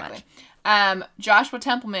ourselves exactly. as much. Joshua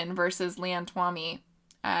Templeman versus Leanne Twomey.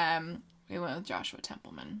 We went with Joshua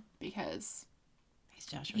Templeman because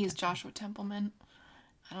he's Joshua Templeman.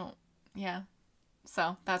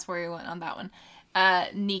 So that's where we went on that one.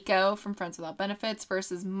 Nico from Friends Without Benefits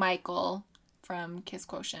versus Michael from Kiss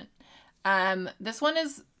Quotient. This one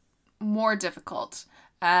is more difficult.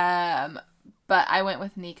 But I went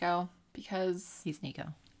with Nico because he's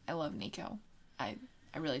Nico. I love Nico. I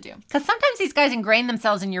really do. Because sometimes these guys ingrain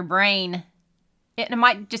themselves in your brain. It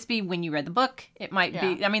might just be when you read the book. It might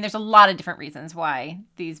be. I mean, there's a lot of different reasons why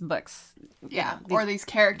these books. Or these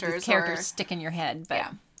characters. Stick in your head. But.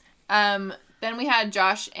 Yeah. Then we had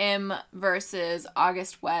Josh M. versus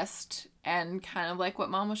August West. And kind of like what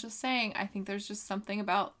Mom was just saying, I think there's just something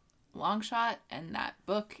about Longshot and that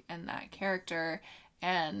book and that character.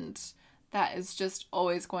 And that is just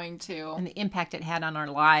always going to... And the impact it had on our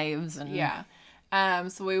lives. And yeah.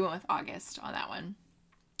 So we went with August on that one.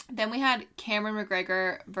 Then we had Cameron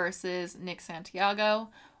McGregor versus Nick Santiago.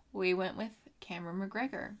 We went with Cameron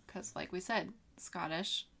McGregor because, like we said,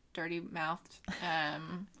 Scottish, dirty-mouthed,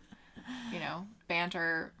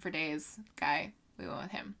 banter for days guy. We went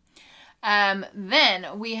with him.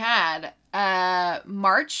 Then we had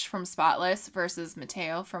March from Spotless versus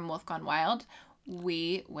Mateo from Wolf Gone Wild.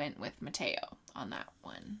 We went with Mateo on that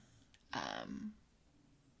one.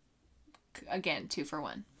 Again, 2 for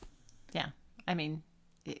 1. Yeah. I mean...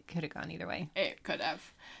 It could have gone either way. It could have.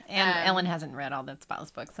 And Ellen hasn't read all the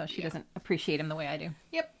Spotless books, so she doesn't appreciate him the way I do.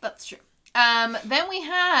 Yep, that's true. Then we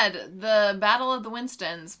had the Battle of the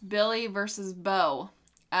Winstons, Billy versus Bo.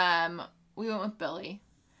 We went with Billy.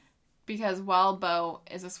 Because while Bo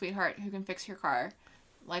is a sweetheart who can fix your car,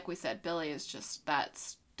 like we said, Billy is just that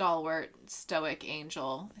stalwart, stoic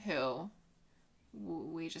angel who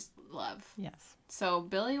we just love. Yes. So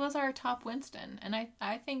Billy was our top Winston, and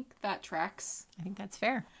I think that tracks. I think that's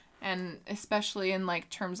fair. And especially in like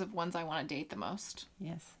terms of ones I want to date the most.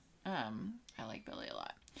 Yes. I like Billy a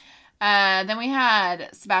lot. Then we had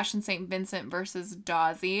Sebastian St. Vincent versus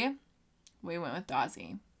Dawsey. We went with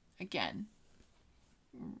Dawsey. Again.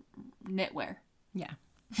 Knitwear. Yeah.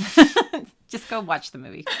 Just go watch the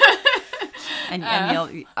movie. And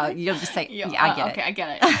you'll just say, yeah, I get it. Okay, I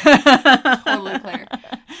get it. Totally clear.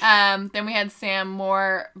 Then we had Sam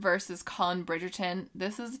Moore versus Colin Bridgerton.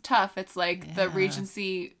 This is tough. It's like the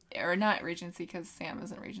Regency, or not Regency because Sam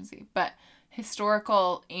isn't Regency, but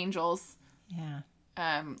historical angels. Yeah.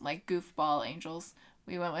 Like goofball angels.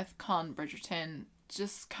 We went with Colin Bridgerton,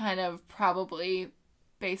 just kind of probably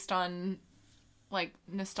based on like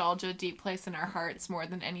nostalgia deep place in our hearts more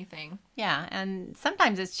than anything. Yeah, and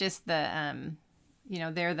sometimes it's just the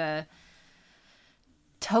they're the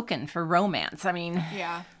token for romance. I mean,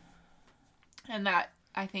 yeah. And that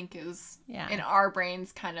I think is in our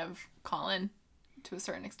brains kind of Colin to a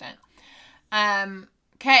certain extent.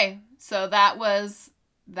 Okay, so that was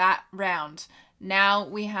that round. Now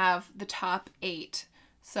we have the top 8.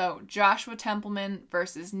 So Joshua Templeman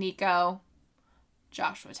versus Nico.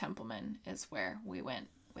 Joshua Templeman is where we went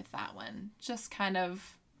with that one. Just kind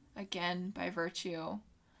of, again, by virtue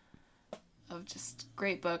of just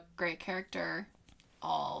great book, great character,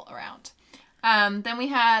 all around. Then we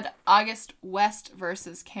had August West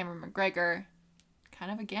versus Cameron McGregor.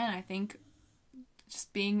 Kind of, again, I think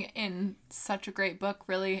just being in such a great book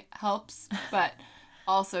really helps, but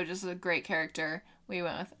also just a great character. We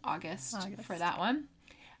went with August. For that one.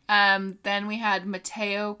 Then we had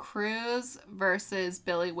Mateo Cruz versus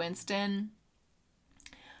Billy Winston.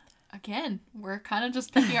 Again, we're kind of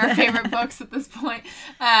just picking our favorite books at this point.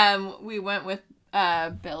 We went with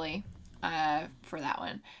Billy for that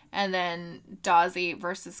one. And then Dawsey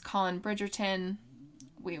versus Colin Bridgerton.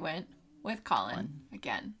 We went with Colin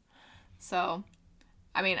again. So,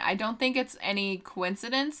 I mean, I don't think it's any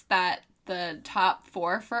coincidence that the top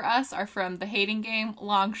 4 for us are from The Hating Game,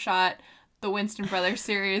 Long Shot, the Winston Brothers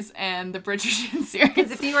series, and the Bridgerton series.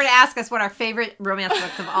 Because if you were to ask us what our favorite romance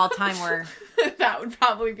books of all time were, that would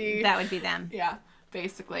probably be... That would be them. Yeah,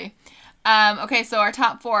 basically. Okay, so our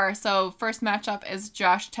top 4. So first matchup is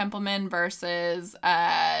Josh Templeman versus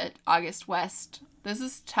August West. This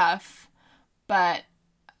is tough, but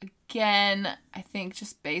again, I think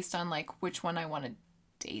just based on like which one I want to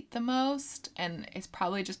date the most, and it's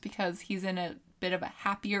probably just because he's in a bit of a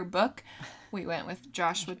happier book, we went with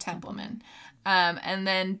Joshua Templeman. And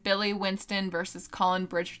then Billy Winston versus Colin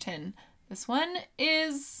Bridgerton. This one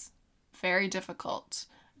is very difficult.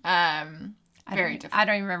 Very difficult. I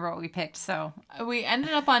don't even remember what we picked, so... We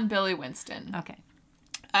ended up on Billy Winston. Okay.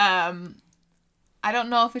 I don't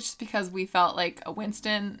know if it's just because we felt like a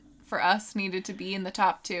Winston for us needed to be in the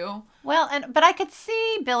top 2. Well, but I could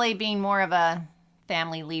see Billy being more of a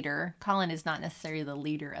family leader. Colin is not necessarily the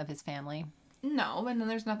leader of his family. No, and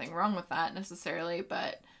there's nothing wrong with that necessarily,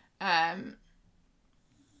 but yeah.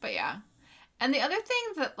 And the other thing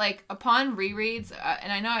that, like, upon rereads,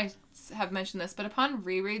 and I know I have mentioned this, but upon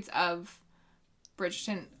rereads of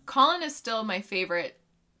Bridgerton, Colin is still my favorite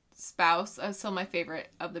spouse, still my favorite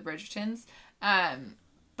of the Bridgertons,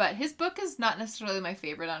 but his book is not necessarily my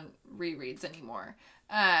favorite on rereads anymore.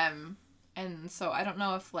 And so I don't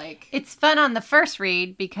know if, like... It's fun on the first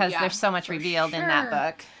read because there's so much revealed in that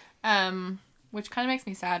book. Which kind of makes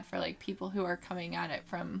me sad for, like, people who are coming at it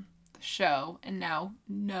from the show and now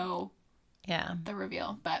know the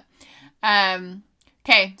reveal. But,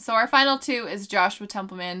 okay, so our final 2 is Joshua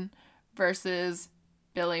Templeman versus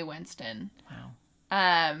Billy Winston. Wow.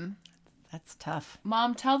 That's tough.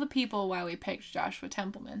 Mom, tell the people why we picked Joshua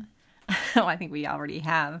Templeman. Oh, I think we already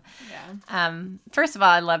have. Yeah. First of all,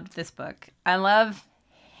 I loved this book. I love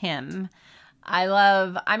him. I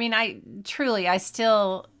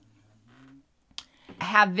still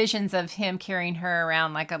have visions of him carrying her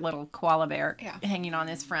around like a little koala bear hanging on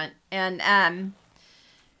his front. And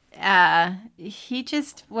he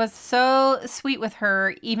just was so sweet with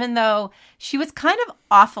her, even though she was kind of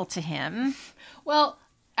awful to him. Well,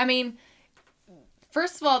 I mean,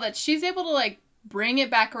 first of all, that she's able to, like, bring it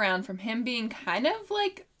back around from him being kind of,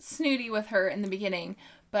 like, snooty with her in the beginning.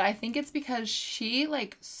 But I think it's because she,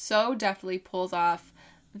 like, so deftly pulls off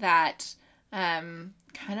that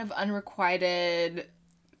kind of unrequited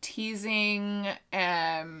teasing,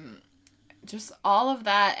 just all of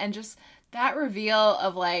that, and just that reveal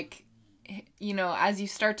of, like, you know, as you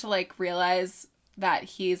start to, like, realize that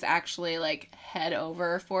he's actually, like, head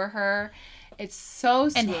over for her. It's so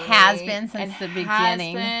sweet. And has been since the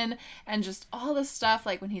beginning. And just all the stuff,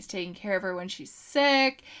 like, when he's taking care of her when she's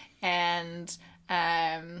sick, and,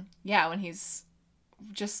 when he's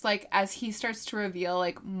just, like, as he starts to reveal,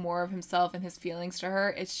 like, more of himself and his feelings to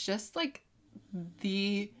her, it's just, like,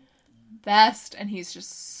 the best, and he's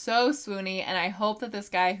just so swoony, and I hope that this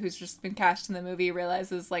guy who's just been cast in the movie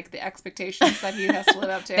realizes, like, the expectations that he has to live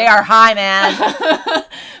up to. They are high, man.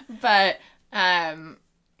 But, I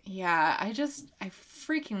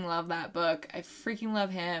freaking love that book. I freaking love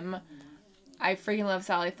him. I freaking love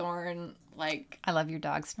Sally Thorne. Like, I love your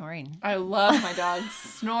dog snoring. I love my dog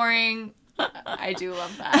snoring. I do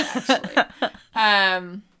love that,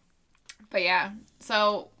 actually. But yeah,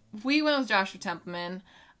 so we went with Joshua Templeman.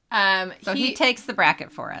 So he takes the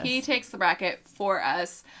bracket for us. He takes the bracket for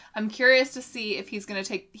us. I'm curious to see if he's going to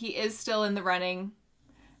take... He is still in the running.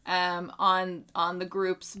 on the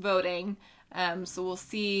groups voting. So we'll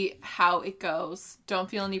see how it goes. Don't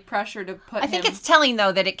feel any pressure to put I think it's telling,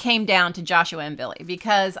 though, that it came down to Joshua and Billy,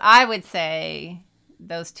 because I would say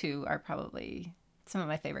those two are probably some of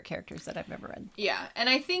my favorite characters that I've ever read. Yeah, and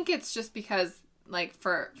I think it's just because, like,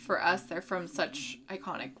 for us, they're from such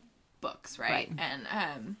iconic books, right?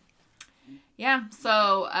 And, yeah,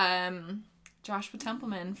 so Joshua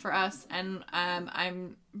Templeman for us, and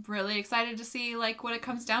I'm really excited to see, like, what it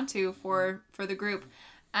comes down to for the group.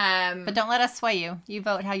 But don't let us sway you. You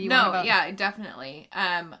vote how you want to vote. No, yeah, definitely.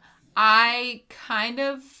 I kind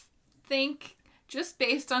of think, just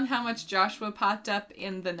based on how much Joshua popped up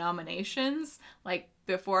in the nominations, like,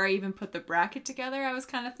 before I even put the bracket together, I was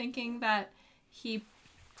kind of thinking that he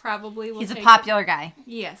probably will He's a popular guy.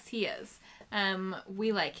 Yes, he is.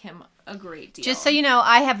 We like him a great deal. Just so you know,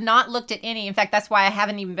 I have not looked at any. In fact, that's why I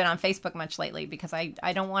haven't even been on Facebook much lately, because I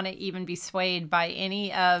don't want to even be swayed by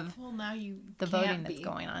any of the voting that's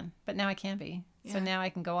going on. But now I can be. Yeah. So now I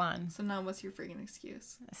can go on. So now what's your freaking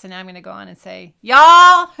excuse? So now I'm going to go on and say,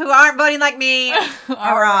 y'all who aren't voting like me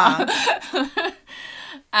are wrong.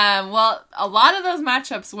 Well, a lot of those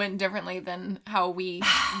matchups went differently than how we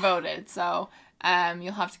voted. So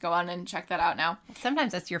you'll have to go on and check that out now.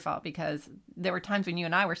 Sometimes that's your fault, because there were times when you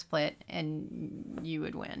and I were split and you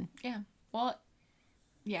would win. Yeah. Well,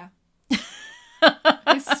 yeah.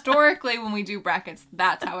 Historically, when we do brackets,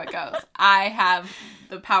 that's how it goes. I have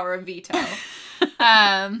the power of veto.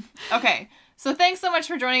 Okay. So thanks so much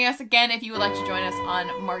for joining us again. If you would like to join us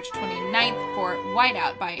on March 29th for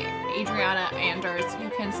Whiteout by Adriana Anders,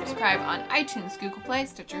 you can subscribe on iTunes, Google Play,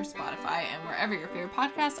 Stitcher, Spotify, and wherever your favorite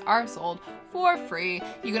podcasts are sold for free.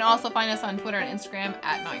 You can also find us on Twitter and Instagram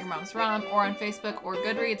at NotYourMomsRom, or on Facebook or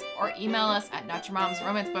Goodreads, or email us at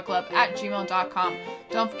NotYourMomsRomanceBookClub@gmail.com.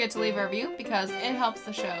 Don't forget to leave a review, because it helps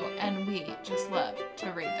the show, and we just love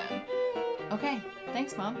to read them. Okay,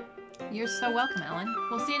 thanks, Mom. You're so welcome, Ellen.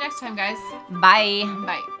 We'll see you next time, guys. Bye.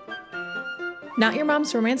 Bye. Not Your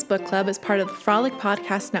Mom's Romance Book Club is part of the Frolic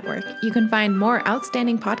Podcast Network. You can find more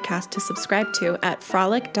outstanding podcasts to subscribe to at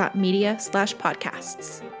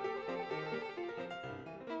frolic.media/podcasts.